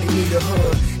 everybody need a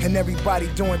hood. And everybody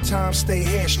doing time, stay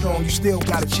headstrong. You still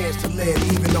got a chance to live,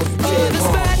 even though you dead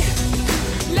wrong.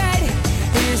 Light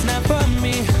is not for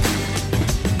me.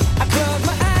 I close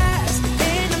my eyes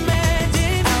and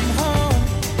imagine I'm home.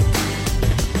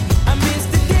 I miss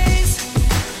the days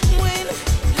when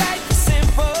life was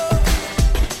simple.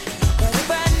 But if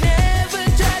I never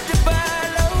tried to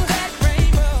follow that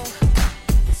rainbow,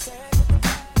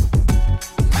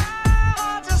 my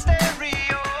heart's a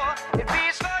stereo. It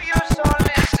beats for you, so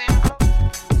listen.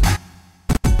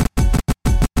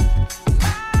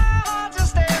 My heart's a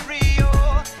stereo.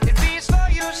 It beats for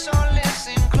you, so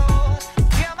listen close.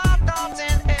 Hear my thoughts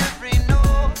in every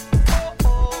note. Oh,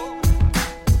 oh.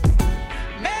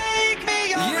 Make me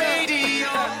your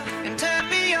radio and turn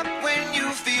me up when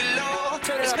you feel low.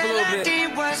 This melody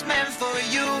was meant for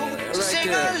you. So sing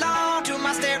along to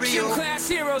my stereo. Class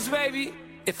heroes, baby.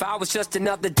 If I was just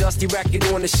another dusty record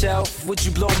on the shelf, would you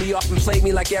blow me off and play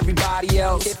me like everybody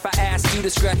else? If I asked you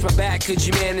to scratch my back, could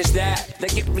you manage that?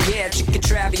 Like if we had chicken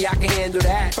Travie, I can handle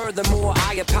that. Furthermore,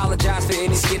 I apologize for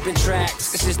any skipping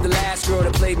tracks. This is the last girl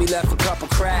that played me, left a couple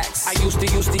cracks. I used to,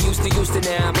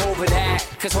 now I'm over that.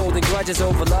 Cause holding grudges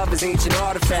over love is ancient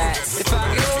artifacts. If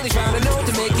I could only find a note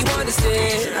to make you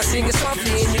understand, I sing it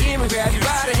softly in your ear and grab you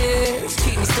by the hands.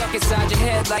 Keep me stuck inside your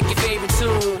head like your favorite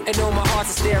tune. And know my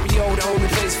heart's a stereo, the only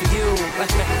place for you. My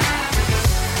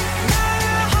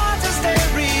heart's a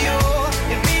stereo.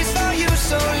 It beats for you,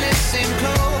 so listen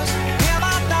close. Hear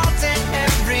my thoughts in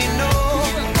every note.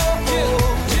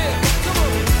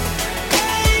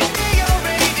 Make me your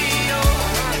radio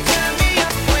and turn me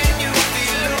up when you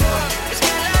feel low. This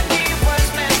melody was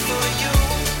meant for you.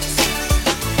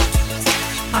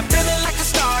 I'm feeling like a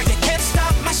star, you can't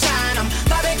stop my shine. I'm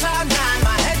flying cloud nine,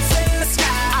 my head's in the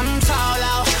sky. I'm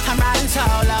solo, I'm riding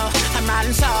solo. I'm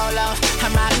riding solo.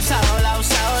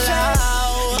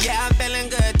 Yeah, I'm feeling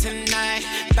good tonight.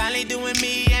 Finally doing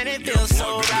me and it feels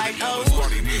so right. Oh,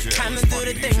 time to do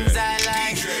the things I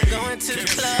like. Going to the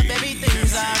club,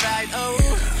 everything's alright. Oh,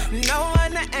 no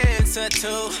one to answer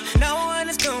to. No one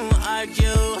is gonna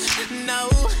argue. No,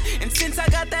 and since I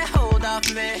got that hold off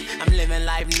me, I'm living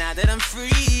life now that I'm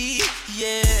free.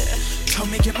 Yeah, told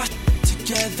me get my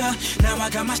together. Now I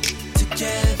got my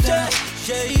together.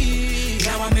 Yeah,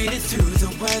 now I made it through the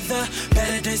weather.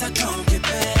 Better days are gonna get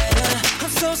better. I'm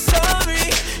so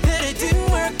sorry that it didn't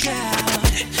work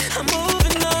out. I'm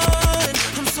moving on.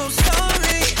 I'm so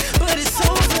sorry, but it's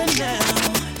over now.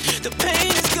 The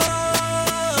pain is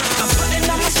gone. I'm putting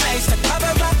on my shades to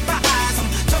cover up my eyes. I'm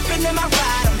jumping in my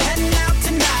ride. I'm heading out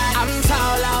tonight. I'm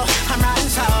solo. I'm riding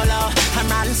solo. I'm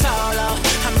riding solo.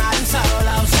 I'm riding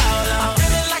solo. Solo. I'm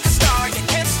feeling like a star. You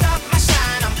can't stop my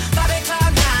shine. I'm flying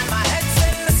cloud nine. My head's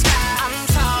in the sky. I'm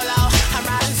solo. I'm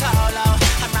riding solo.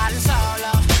 I'm riding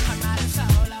solo. I'm riding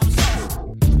solo.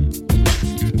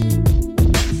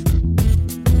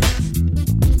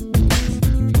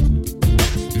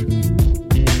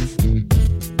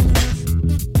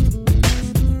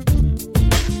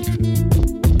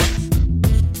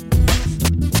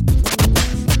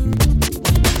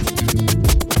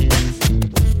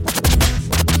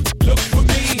 Look for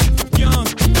me, young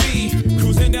B,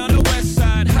 cruising down the west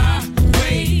side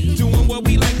highway, doing what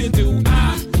we like to do.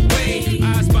 Eyes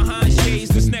behind shades,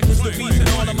 this necklace the beats, and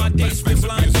all of my dates been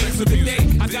blind dates of the day.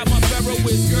 I got my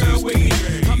Ferroist girl with me.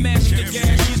 I'm mashing the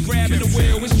gas, she's grabbing the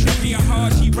wheel. It's tricky how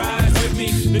hard she rides with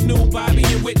me. The new Bobby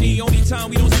and Whitney. Only time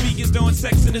we don't speak is during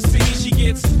Sex in the City. She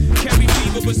gets carry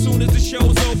fever, but soon as the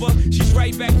show's over, she's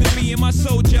right back to me and my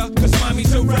soldier. Cause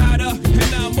mommy's a rider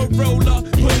and I'm a roller.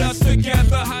 Put us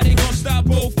together, how they gon' stop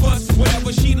both us?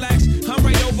 Whatever she lacks, I'm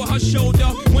right over her shoulder.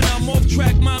 When I'm off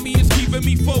track, mommy is keeping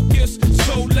me focused.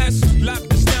 So let's lock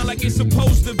this down like it's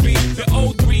supposed to be. The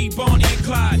 03, Bonnie and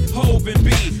Clyde, Hov and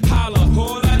B. Holla,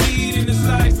 all I need in this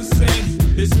life is sin.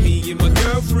 It's me and my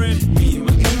girlfriend, me and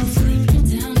my girlfriend.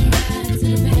 Down the ride to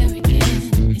the barricade.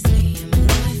 It's me and my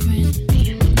boyfriend, me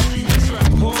and my boyfriend. That's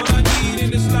right. All I need in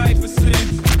this life is sin.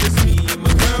 It's me and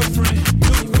my girlfriend.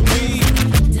 Look for me.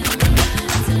 Down the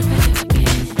ride to the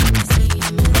barricade. It's me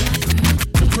and my boyfriend.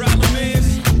 The problem is,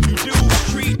 you dudes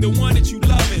treat the one that you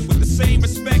loving with the same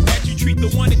respect that you treat the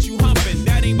one that you humping.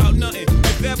 That ain't about nothing.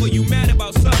 If ever you mad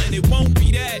about something, it won't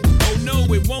be that. Oh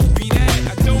no, it won't be that.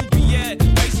 I don't be at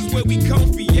places where we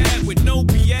comfy at with no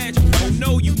biatch. Oh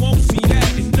no, you won't see that.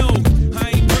 And no,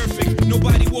 I ain't perfect.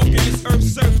 Nobody walking this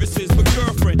earth's surfaces. But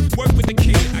girlfriend, work with the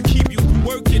kid. I keep you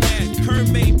working at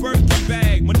Hermès Birkin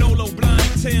bag, Manolo blind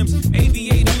Timbs,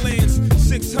 aviator lens,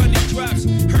 600 drops,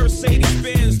 Mercedes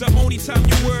Benz. The only time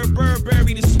you wear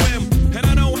Burberry to swim, and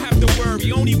I don't have to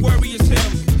worry. Only worry is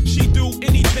him. She do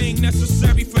anything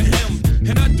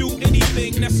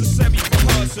ain't necessary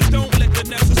for her, so don't let the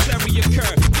necessary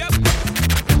occur. Yep.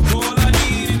 All I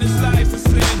need in this life is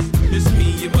sin. It's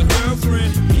me and my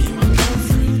girlfriend. Me and my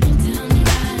girlfriend. Down the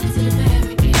line to the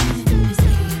very end. It's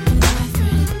me and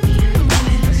my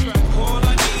girlfriend. That's right. All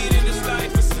I need in this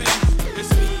life is sin.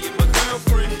 It's me and my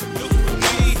girlfriend. Look for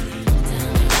me.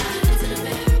 Down the line to the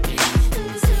very end.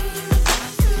 It's me and my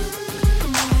girlfriend.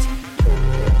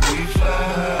 We fly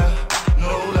high,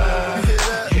 no lie.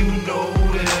 You know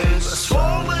this.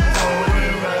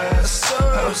 Falling rise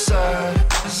outside.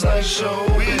 It's like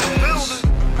showbiz.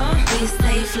 We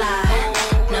stay fly,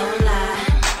 no lie,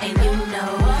 and you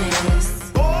know this.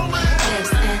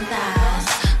 Hips and thighs,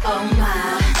 oh my,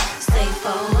 stay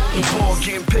focused. Ball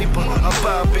getting paper, I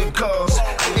buy big cars.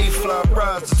 8-fly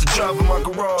rides to drive in my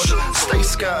garage. Stay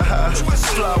sky high,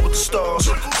 fly with the stars.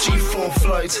 G4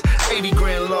 flights, 80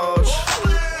 grand large.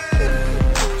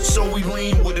 So we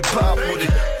lean with it, pop with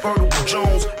it. Vertical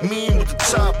Jones, mean with the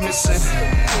top missing.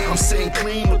 I'm sitting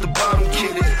clean with the bottom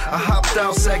kitted. I hopped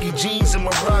out, saggy jeans and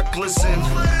my rock glisten.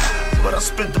 But I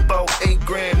spent about 8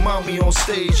 grand, mommy on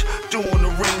stage, doing the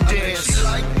ring dance.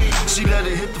 She let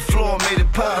it hit the floor, made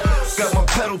it pop. Got my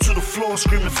pedal to the floor,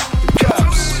 screaming f the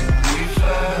cops. We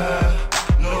fly high,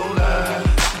 no lie,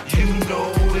 you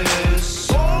know this.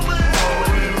 Falling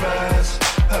rise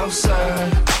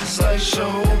outside, it's like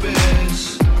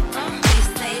showbiz. We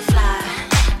stay fly,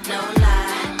 no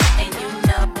lie, and you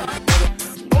know this.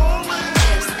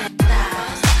 Hips and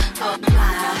thighs, oh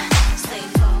my, stay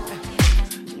focused.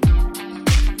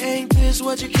 Ain't this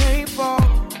what you came for?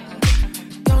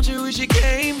 Don't you wish you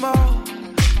came more?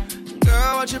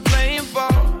 Girl, what you playing for?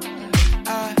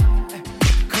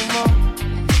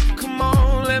 Come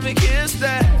on, let me kiss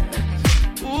that.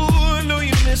 Ooh, I know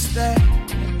you missed that.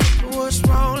 What's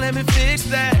wrong? Let me fix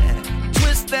that.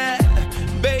 Twist that.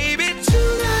 Baby,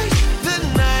 tonight, the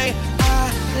night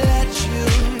I let you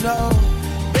know.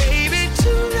 Baby,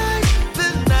 tonight, the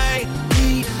night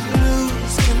we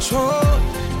lose control.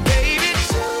 Baby,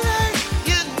 tonight,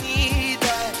 you need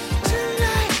that.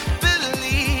 Tonight,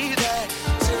 believe that.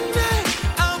 Tonight,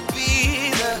 I'll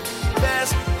be the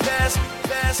best.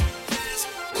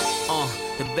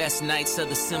 The best nights are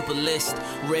the simplest.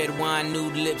 Red wine,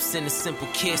 nude lips, and a simple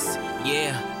kiss.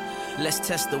 Yeah. Let's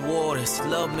test the waters.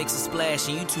 Love makes a splash,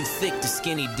 and you too thick to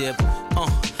skinny dip.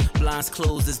 Blinds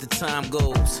closed as the time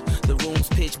goes. The room's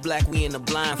pitch black, we in a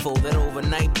blindfold. That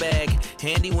overnight bag,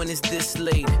 handy when it's this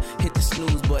late. Hit the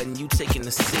snooze button, you taking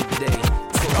a sick day.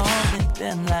 Only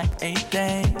been like 8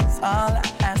 days. All I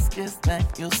ask is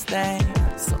that you'll stay.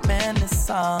 So many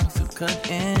songs you could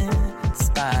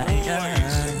inspire.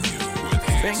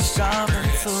 Bring strong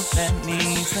to their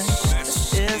knees.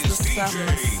 This is the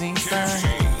summer season.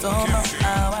 Don't know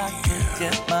how I could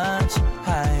get much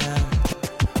higher,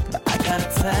 but I gotta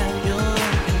tell you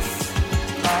it's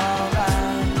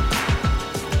alright.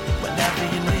 Whenever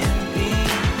you need me,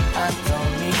 I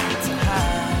don't need to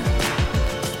hide.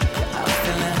 I'm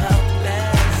feeling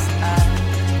helpless, I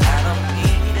don't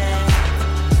need it.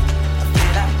 I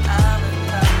feel like I'm in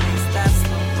love, at least that's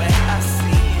the way I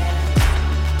see it.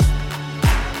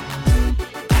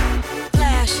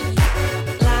 Flashing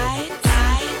lights,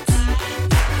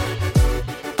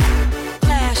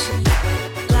 flashing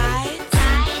lights.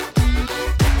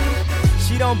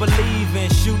 She don't believe in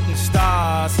shooting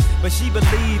stars, but she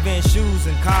believe in shoes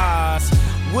and cars.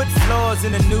 Wood floors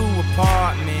in a new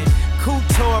apartment,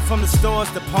 couture from the store's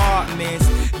departments.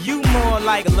 You more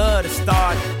like love to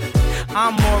start.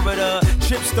 I'm more of the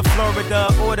trips to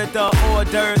Florida, order the hors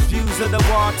d'oeuvres, views of the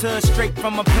water, straight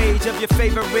from a page of your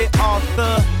favorite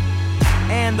author.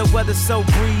 And the weather's so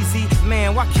breezy,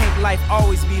 man, why can't life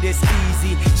always be this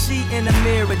easy? She in the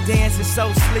mirror dancing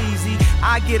so sleazy.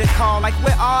 I get a call like,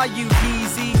 where are you,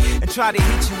 Yeezy? And try to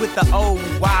hit you with the old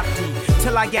wafty,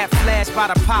 till I got flashed by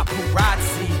the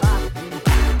paparazzi.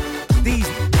 These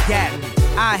got me,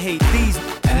 I hate these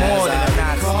more than a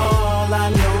Nazi. I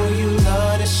know you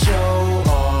love to show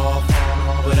off,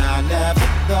 but I never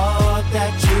thought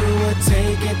that you would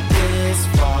take it this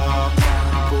far.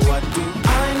 But what do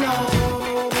I know?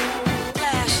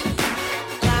 Flashing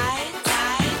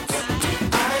lights,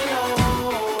 I know.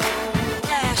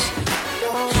 Flashing.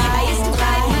 I used to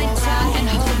bite my tongue and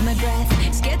hold my breath,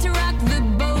 scared to rock the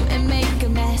boat and make a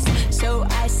mess. So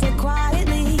I said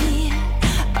quietly,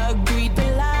 agreed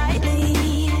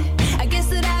politely. I guess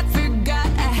that I forgot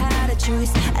I had a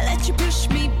choice.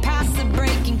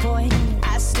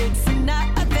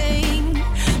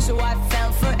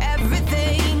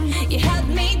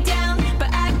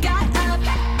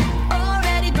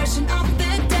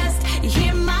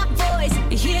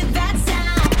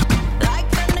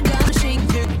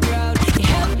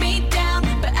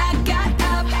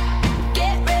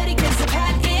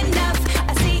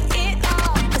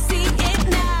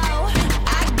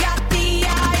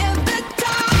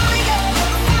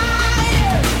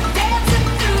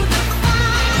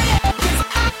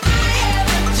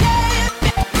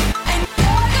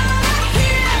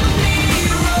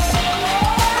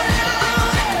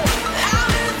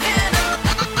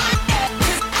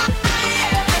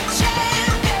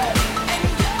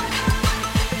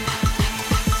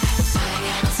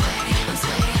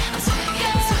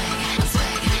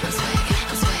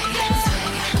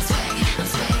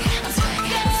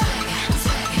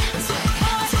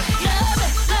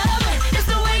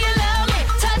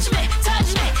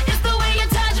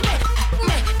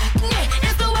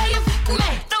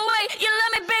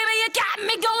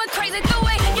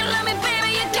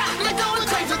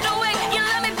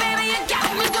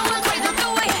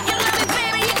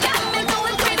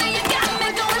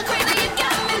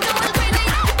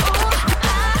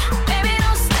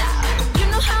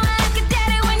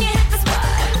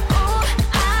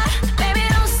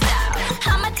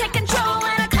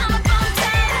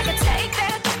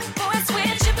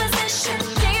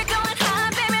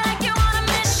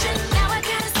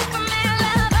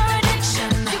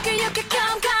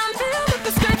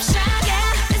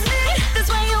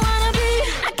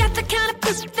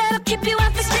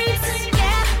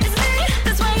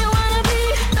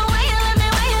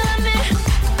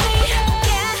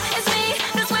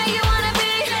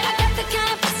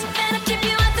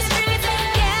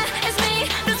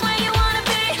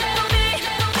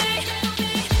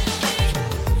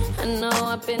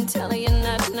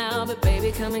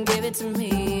 come and give it to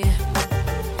me.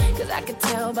 Cause I could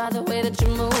tell by the way that you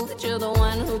move that you're the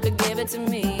one who could give it to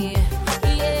me.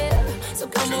 Yeah, so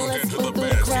come on, let's move through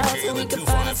the crowd so we can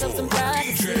find ourselves some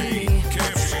privacy.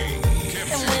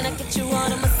 And when I get you all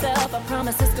to myself, I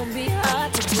promise it's gonna be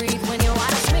hard to breathe when you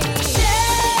watch me.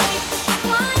 Shake,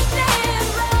 wind and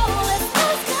roll, let's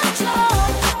lose control.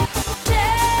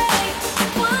 Shake,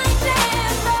 wind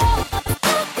and roll, let's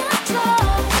lose control.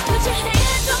 Put your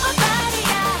hands on my body,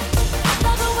 I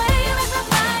love the way you make my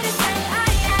body say,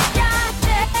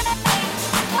 Shake,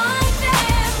 wind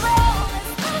and roll,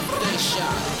 let's lose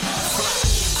control.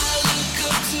 I look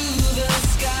up to the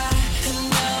sky, and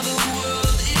now the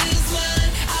world is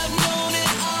mine. I've known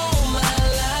it all my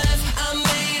life. I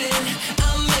made it.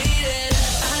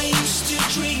 I used to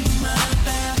dream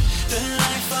about the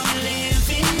life I'm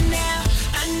living now.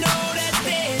 I know that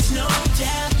there's no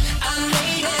doubt. I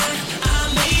made it.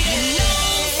 I'm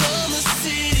from the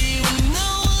city when no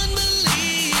one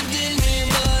believed in me,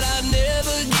 but I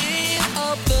never gave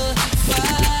up the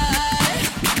fight.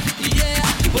 Yeah,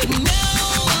 but now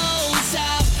on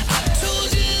top, I told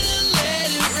you to let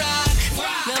it rock.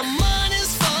 Now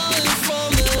money's falling from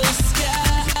the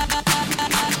sky.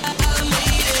 I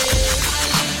made it. I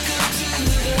look up to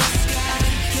the sky,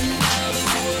 and now the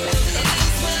world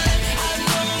is mine. I've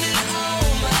known it all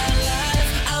my life.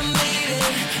 I made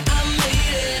it.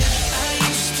 I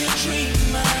used to dream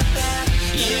about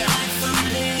the life I'm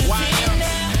living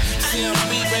now. I know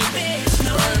that there's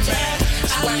no doubt.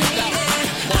 I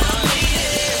made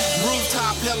it.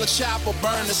 Rooftop, hella chopper,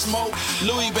 burn the smoke.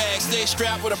 Louis bags, stay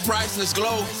strapped with a priceless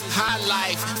glow. High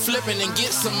life, flipping and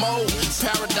get some more.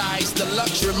 Paradise, the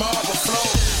luxury marble flow.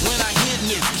 When I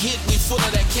hit me full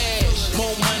of that cash.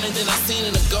 More money than I seen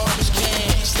in a garbage can.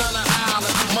 Stunner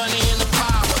Island, money in the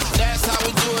power. That's how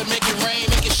we do it, make it rain,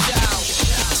 make it shower.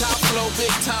 Top flow,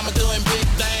 big time, doing big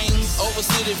things. Over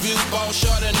city view, ball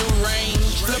short, a new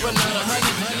range. Flip another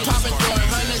 100, popping, throwing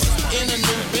hundreds. In a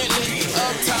new Bentley,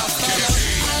 uptown stunner.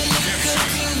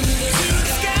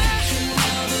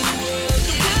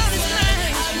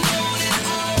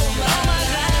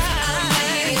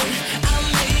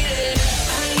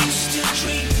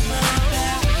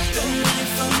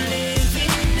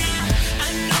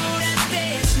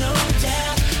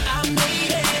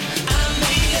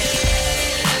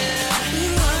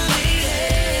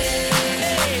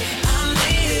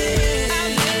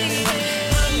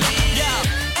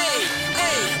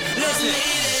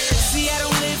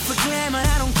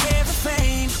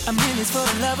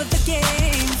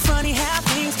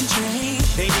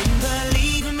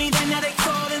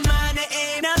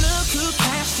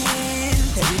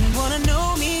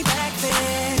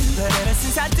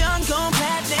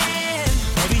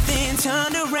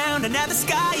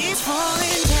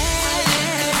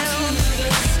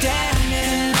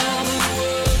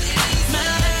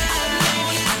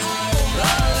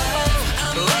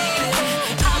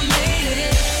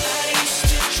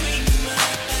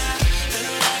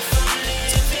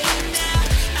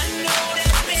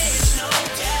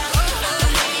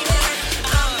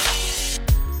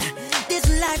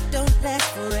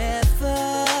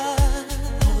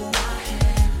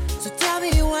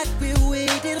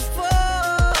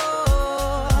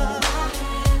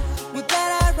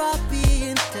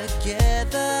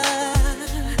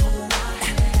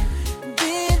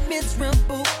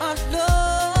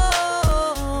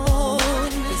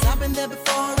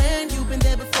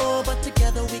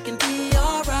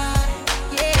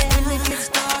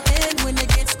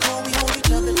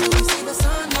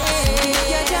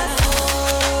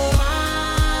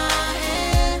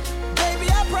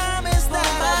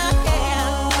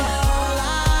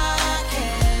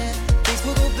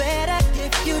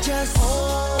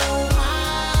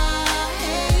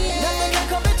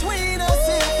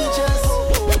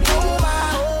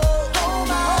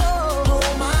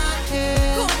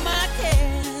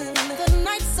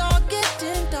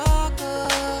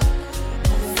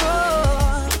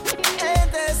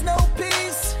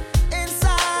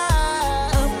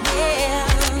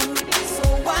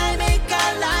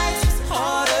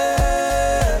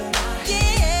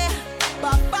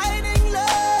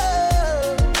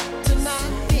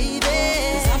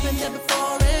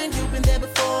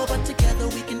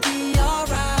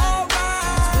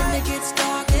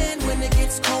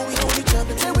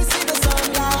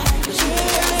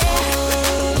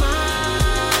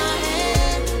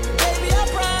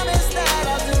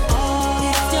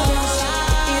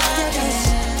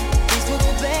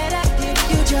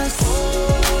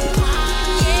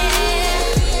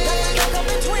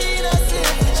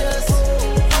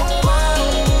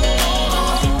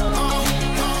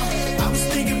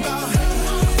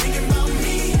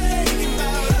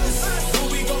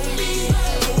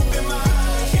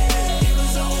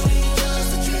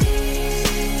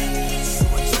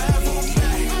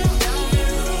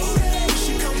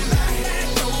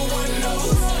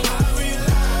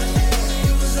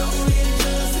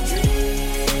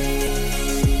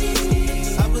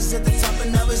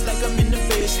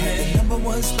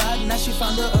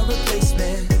 find her a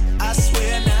replacement. I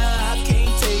swear now I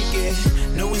can't take it,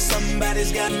 knowing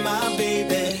somebody's got my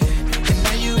baby. And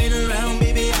now you ain't around,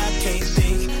 baby, I can't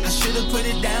think. I should've put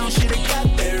it down, should've got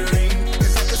that ring,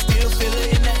 'cause I can still feel it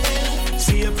in the air.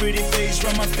 See a pretty face,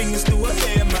 run my fingers through her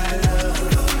hair. My love,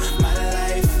 my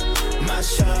life, my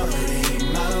shawty,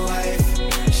 my wife.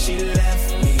 She left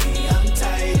me, I'm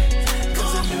tight,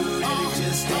 'cause I knew that it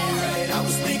just ain't right. I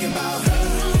was thinking about her,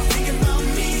 thinking about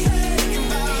me, thinking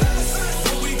about us,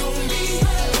 what we gon' be.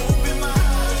 Open my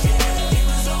eyes, yeah, it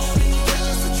was only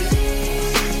just a dream.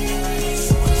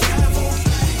 So I travel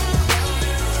down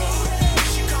that road,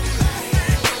 she come back,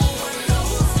 no one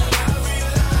knows. I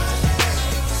realize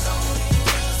it was only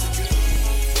just a dream.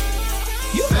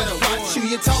 You better watch who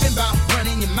you're talking about,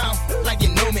 running your mouth like you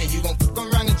know me. You gon' fuck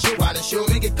around and show out and show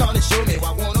me, get called and show me.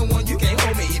 Why one-on-one you can't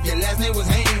hold me? If your last name was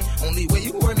Haynes, only way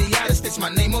you can work me out is stitch my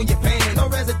name on your pants. No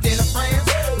resident of France,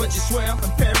 but you swear I'm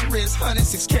from Paris.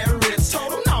 106 carats,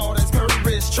 total no, that's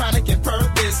purpose. Trying to get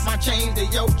purpose, my chain to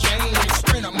your chain.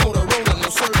 Sprint a Motorola, no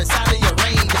service out of your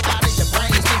range, out of your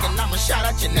brain. Thinking I'ma shout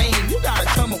out your name. You gotta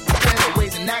come up with better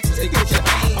ways and actions to get your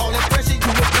aim. All that pressure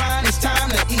you applying, it's time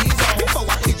to ease off. Before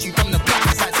I hit you from the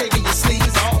blind side, taking your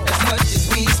sleeves off. As much as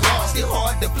we's lost, it's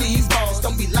hard to please boss.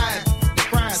 Don't be lying, the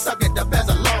grind, suck it up as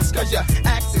a loss. 'Cause your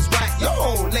axe is whack, your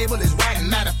whole label is whack.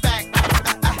 Matter of fact,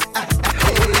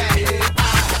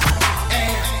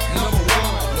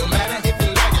 no matter if you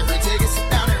like it, take it, sit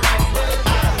down and write it.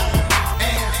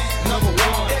 Number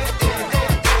one.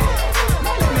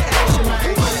 Now let me ask you,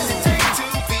 man, what does it take to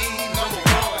be number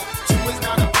one? 2 is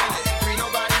not a bullet, and 3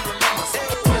 nobody remembers.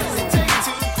 What does it take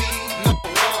to be number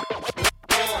one?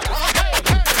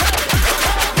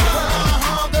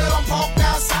 Girl, I'm parked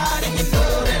outside and you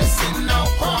know that it's sitting on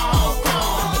chrome.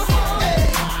 Hey,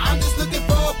 I'm just looking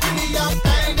for a pretty young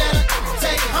thing that'll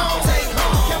take home.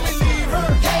 Can we leave her?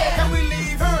 Yeah. Can we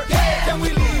leave her? Yeah. Can we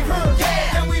leave her?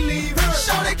 Yeah. Can we leave her?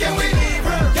 Shorty, can we leave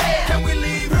her? Yeah. Can we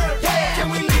leave her? Yeah. Can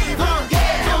we leave her?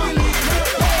 Yeah. Can we leave her?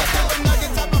 Yeah. I'm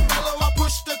nugget type of fellow, I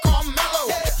push the Carmelo.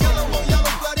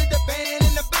 Yellow blooded, the band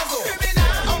in the bezel.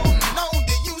 Oh no,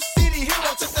 did you see the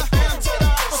hero? Took the hand to the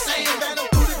upper same battle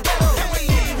through the ghetto. Can we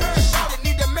leave her? Shorty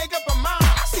need to make up her mind.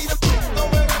 I see them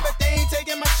over there, but they ain't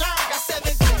taking my shine. Got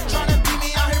 7 trying to beat me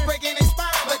out here breaking their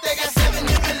spine, but they got 7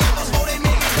 different levels before they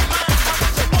make it to mine.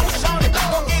 Shorty,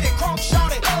 go get it, crunk,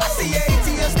 shorty. I see your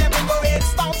ATL stepping, go ahead and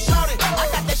stomp, shorty. I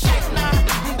got the shape now,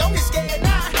 don't get scared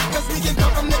now, 'cause we can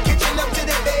come from the kitchen up to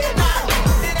the bed now.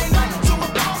 It ain't nothing to a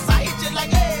boss, I hit you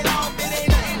like head off. It ain't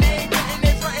nothing, they ain't putting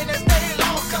their front and they stay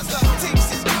long, 'cause the tips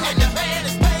is good and the band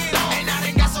is paid off. And I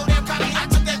done got so damn cocky, I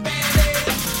took that band-aid.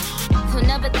 He'll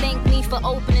never thank me for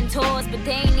opening doors, but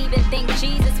they ain't even thank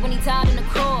Jesus when he died on the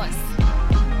cross.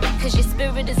 'Cause your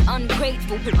spirit is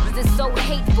ungrateful, it's so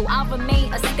hateful, I'll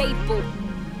remain a staple.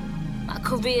 My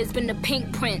career's been a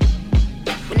pink print.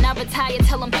 When I retire,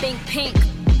 tell them think pink.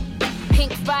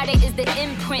 Pink Friday is the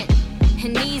imprint.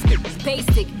 And these bitches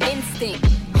basic instinct.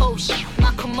 Oh shit,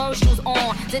 my commercials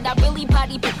on. Did I really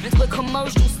body bitches with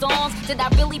commercial songs? Did I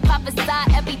really prophesy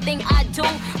everything I do?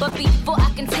 But before I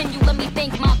continue, let me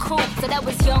thank my crew. So that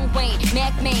was Young Wayne,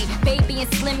 Mac Main, Baby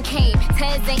and Slim Kane.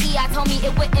 Tez and E.I. told me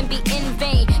it wouldn't be in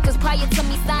vain. 'Cause prior to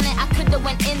me signing, I could've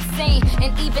went insane.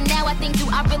 And even now I think, do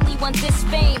I really want this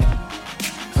fame?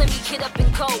 Let me get up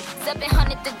and go,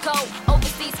 700 to go,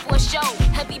 overseas for a show.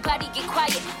 Everybody get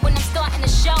quiet when I'm starting the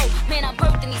show. Man, I'm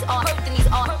birthing these art,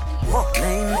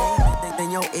 Name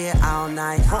in your ear all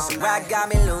night. So rap got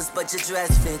me loose, but your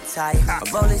dress fit tight. I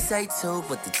only say 2,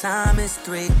 but the time is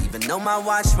 3. Even though my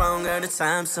watch wrong, girl, the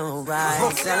time's so right.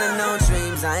 Ain't telling no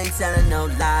dreams, I ain't telling no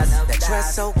lies. That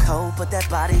dress so cold, but that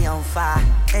body on fire.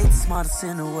 Ain't the smartest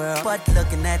in the world, but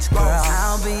looking at you, girl,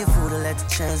 I'll be a fool to let the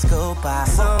chance go by.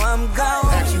 So I'm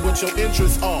going. Ask you what your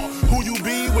interests are, who you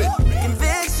be with.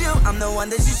 Convince you I'm the one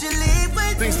that you should leave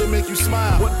with. Things that make you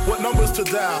smile, what numbers to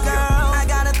dial. Girl, I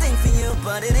got a thing for you,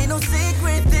 but it ain't no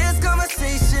secret. This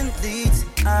conversation leads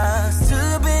us to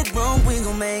the bedroom, we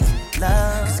gon' make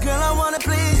love. 'Cause girl, I wanna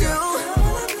please you.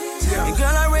 And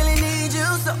girl, I really need you.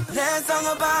 So let's talk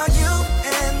about you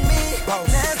and me.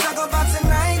 Let's talk about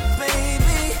tonight,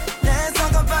 baby. Let's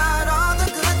talk about all the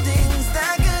good things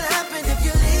that could happen if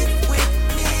you leave with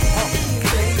me,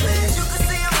 baby. You can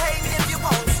say I'm hating if you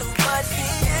want to, but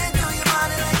into your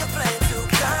body like a plan to,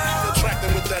 girl.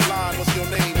 Attracting with that line, what's your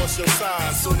name, what's your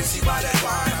sign? Soon as you buy that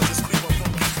line, I just creep up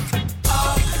on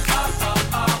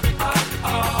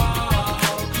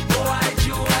Why'd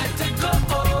you have to go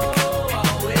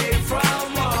away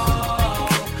from home?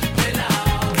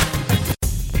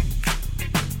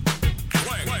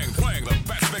 Playing the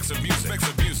best mix of music.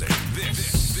 This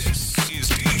is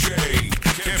DJ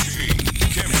Kimchi.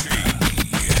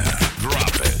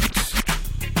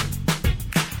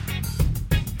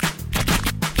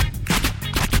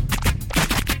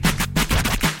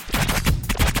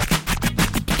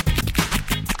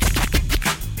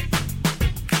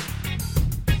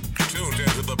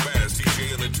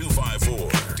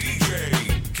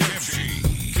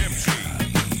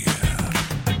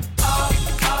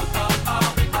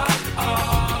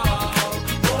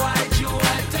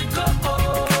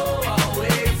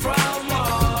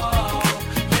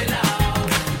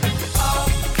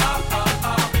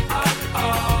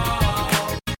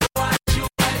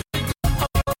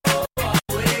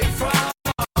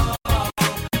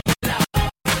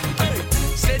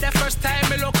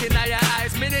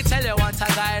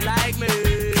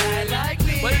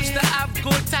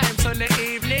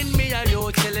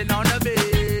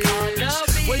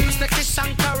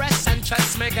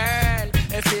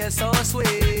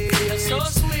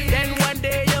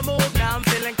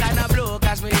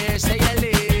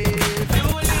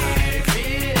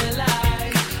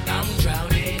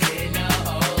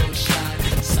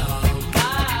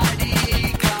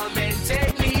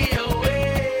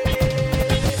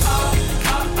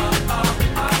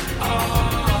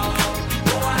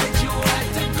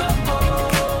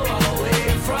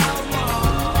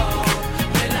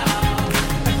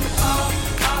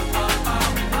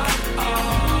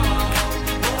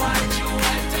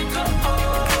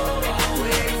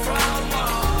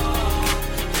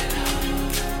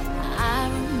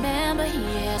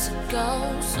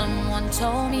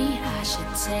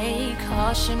 take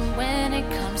caution when it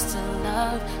comes to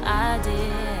love. I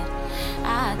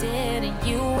did, and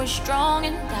you were strong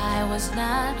and I was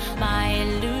not. My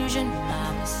illusion,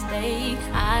 my mistake.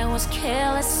 I was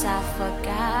careless, I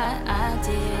forgot I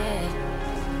did.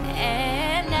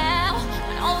 And now,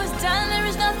 when all is done, there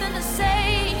is nothing to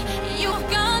say. You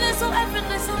have gone there so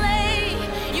effortlessly.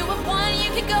 You have won, you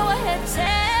can go ahead,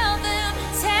 tell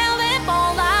them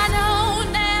all I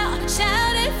know now.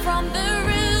 Shout it from the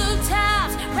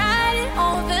rooftops, write it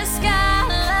on the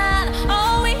skyline.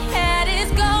 All we had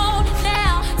is gold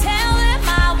now. Tell them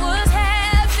I was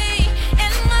happy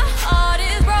and my heart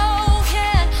is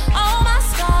broken. All my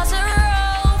scars are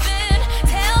open.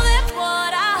 Tell them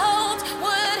what I hoped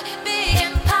would be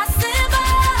impossible.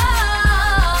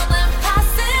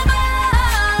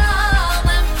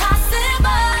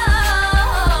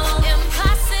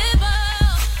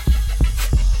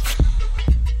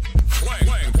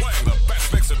 Playing the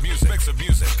best mix of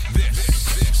music. This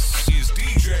is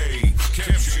DJ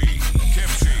Kimchi.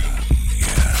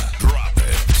 Drop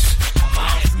it.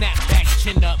 Snap back,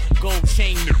 chin up, gold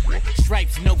chain,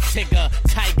 stripes, no tigger,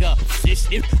 tiger,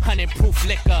 100 proof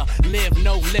liquor, live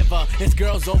no liver. This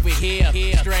girl's over here,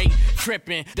 straight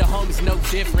tripping. The homies no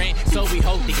different, so we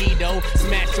hold the hedo.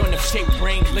 Smash on the chick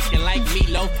brains, looking like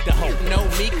Milo. The hoe know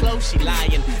me close, she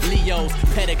lying. Leo's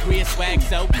pedigree and swag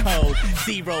so cold.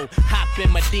 Zero, hop in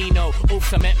Medino.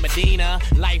 Oops, I'm at Medina.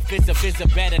 Life is a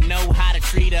better know how to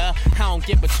treat her. I don't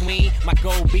get between, my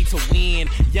goal be to win.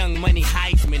 Young Money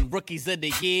Heisman, rookies of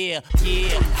the year.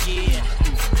 Yeah.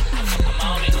 I'm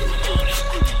on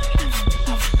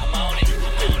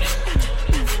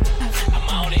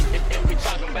it. If we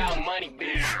talking about money,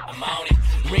 bitch, I'm on it.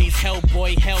 Raise hell,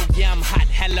 boy, hell yeah, I'm hot,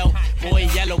 hello. Boy,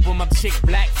 yellow, but my chick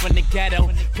black from the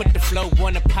ghetto. Put the flow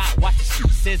on the pot, watch the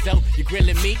shit sizzle. You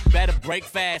grilling me, better break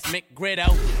fast,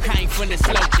 McGritto. I ain't finna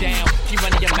slow down, keep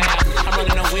running your mouth. I'm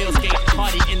running on wheels, skate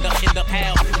party in the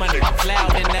hell. Money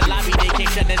loud in the lobby, they can't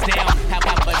shut us down. How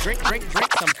about a drink,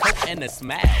 some coke and a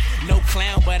smile. No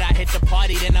clown, but I hit the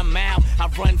party, then I'm out. I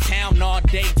run town all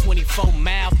day, 24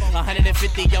 miles.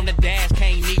 150 on the dash,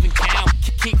 can't even count.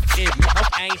 Keep it,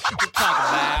 I ain't shit to talk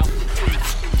about.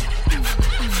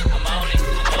 I'm on it.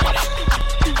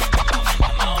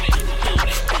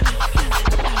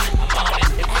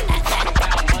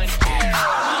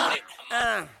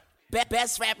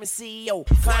 Best rapping CEO,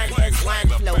 fine as wine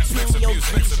flow, studio,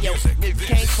 niggas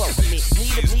can't fuck with me.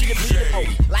 Need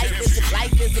a life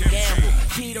is a gamble.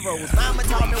 Peter Rose, mama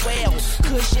taught me well.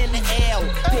 Cushion the L,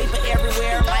 paper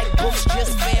everywhere like books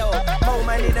just fell. More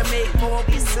money to make more,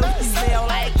 be super smell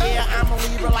like yeah. I'ma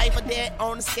leave a life of debt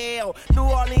on the scale. New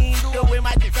Orleans, do it with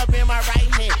my dick up in my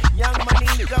right hand. Young money,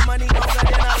 nigga, money longer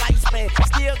than a lifespan.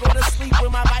 Still go to sleep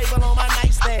with my Bible on my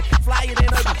nightstand. Fly it in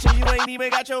a bitch and you ain't even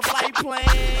got your flight plan.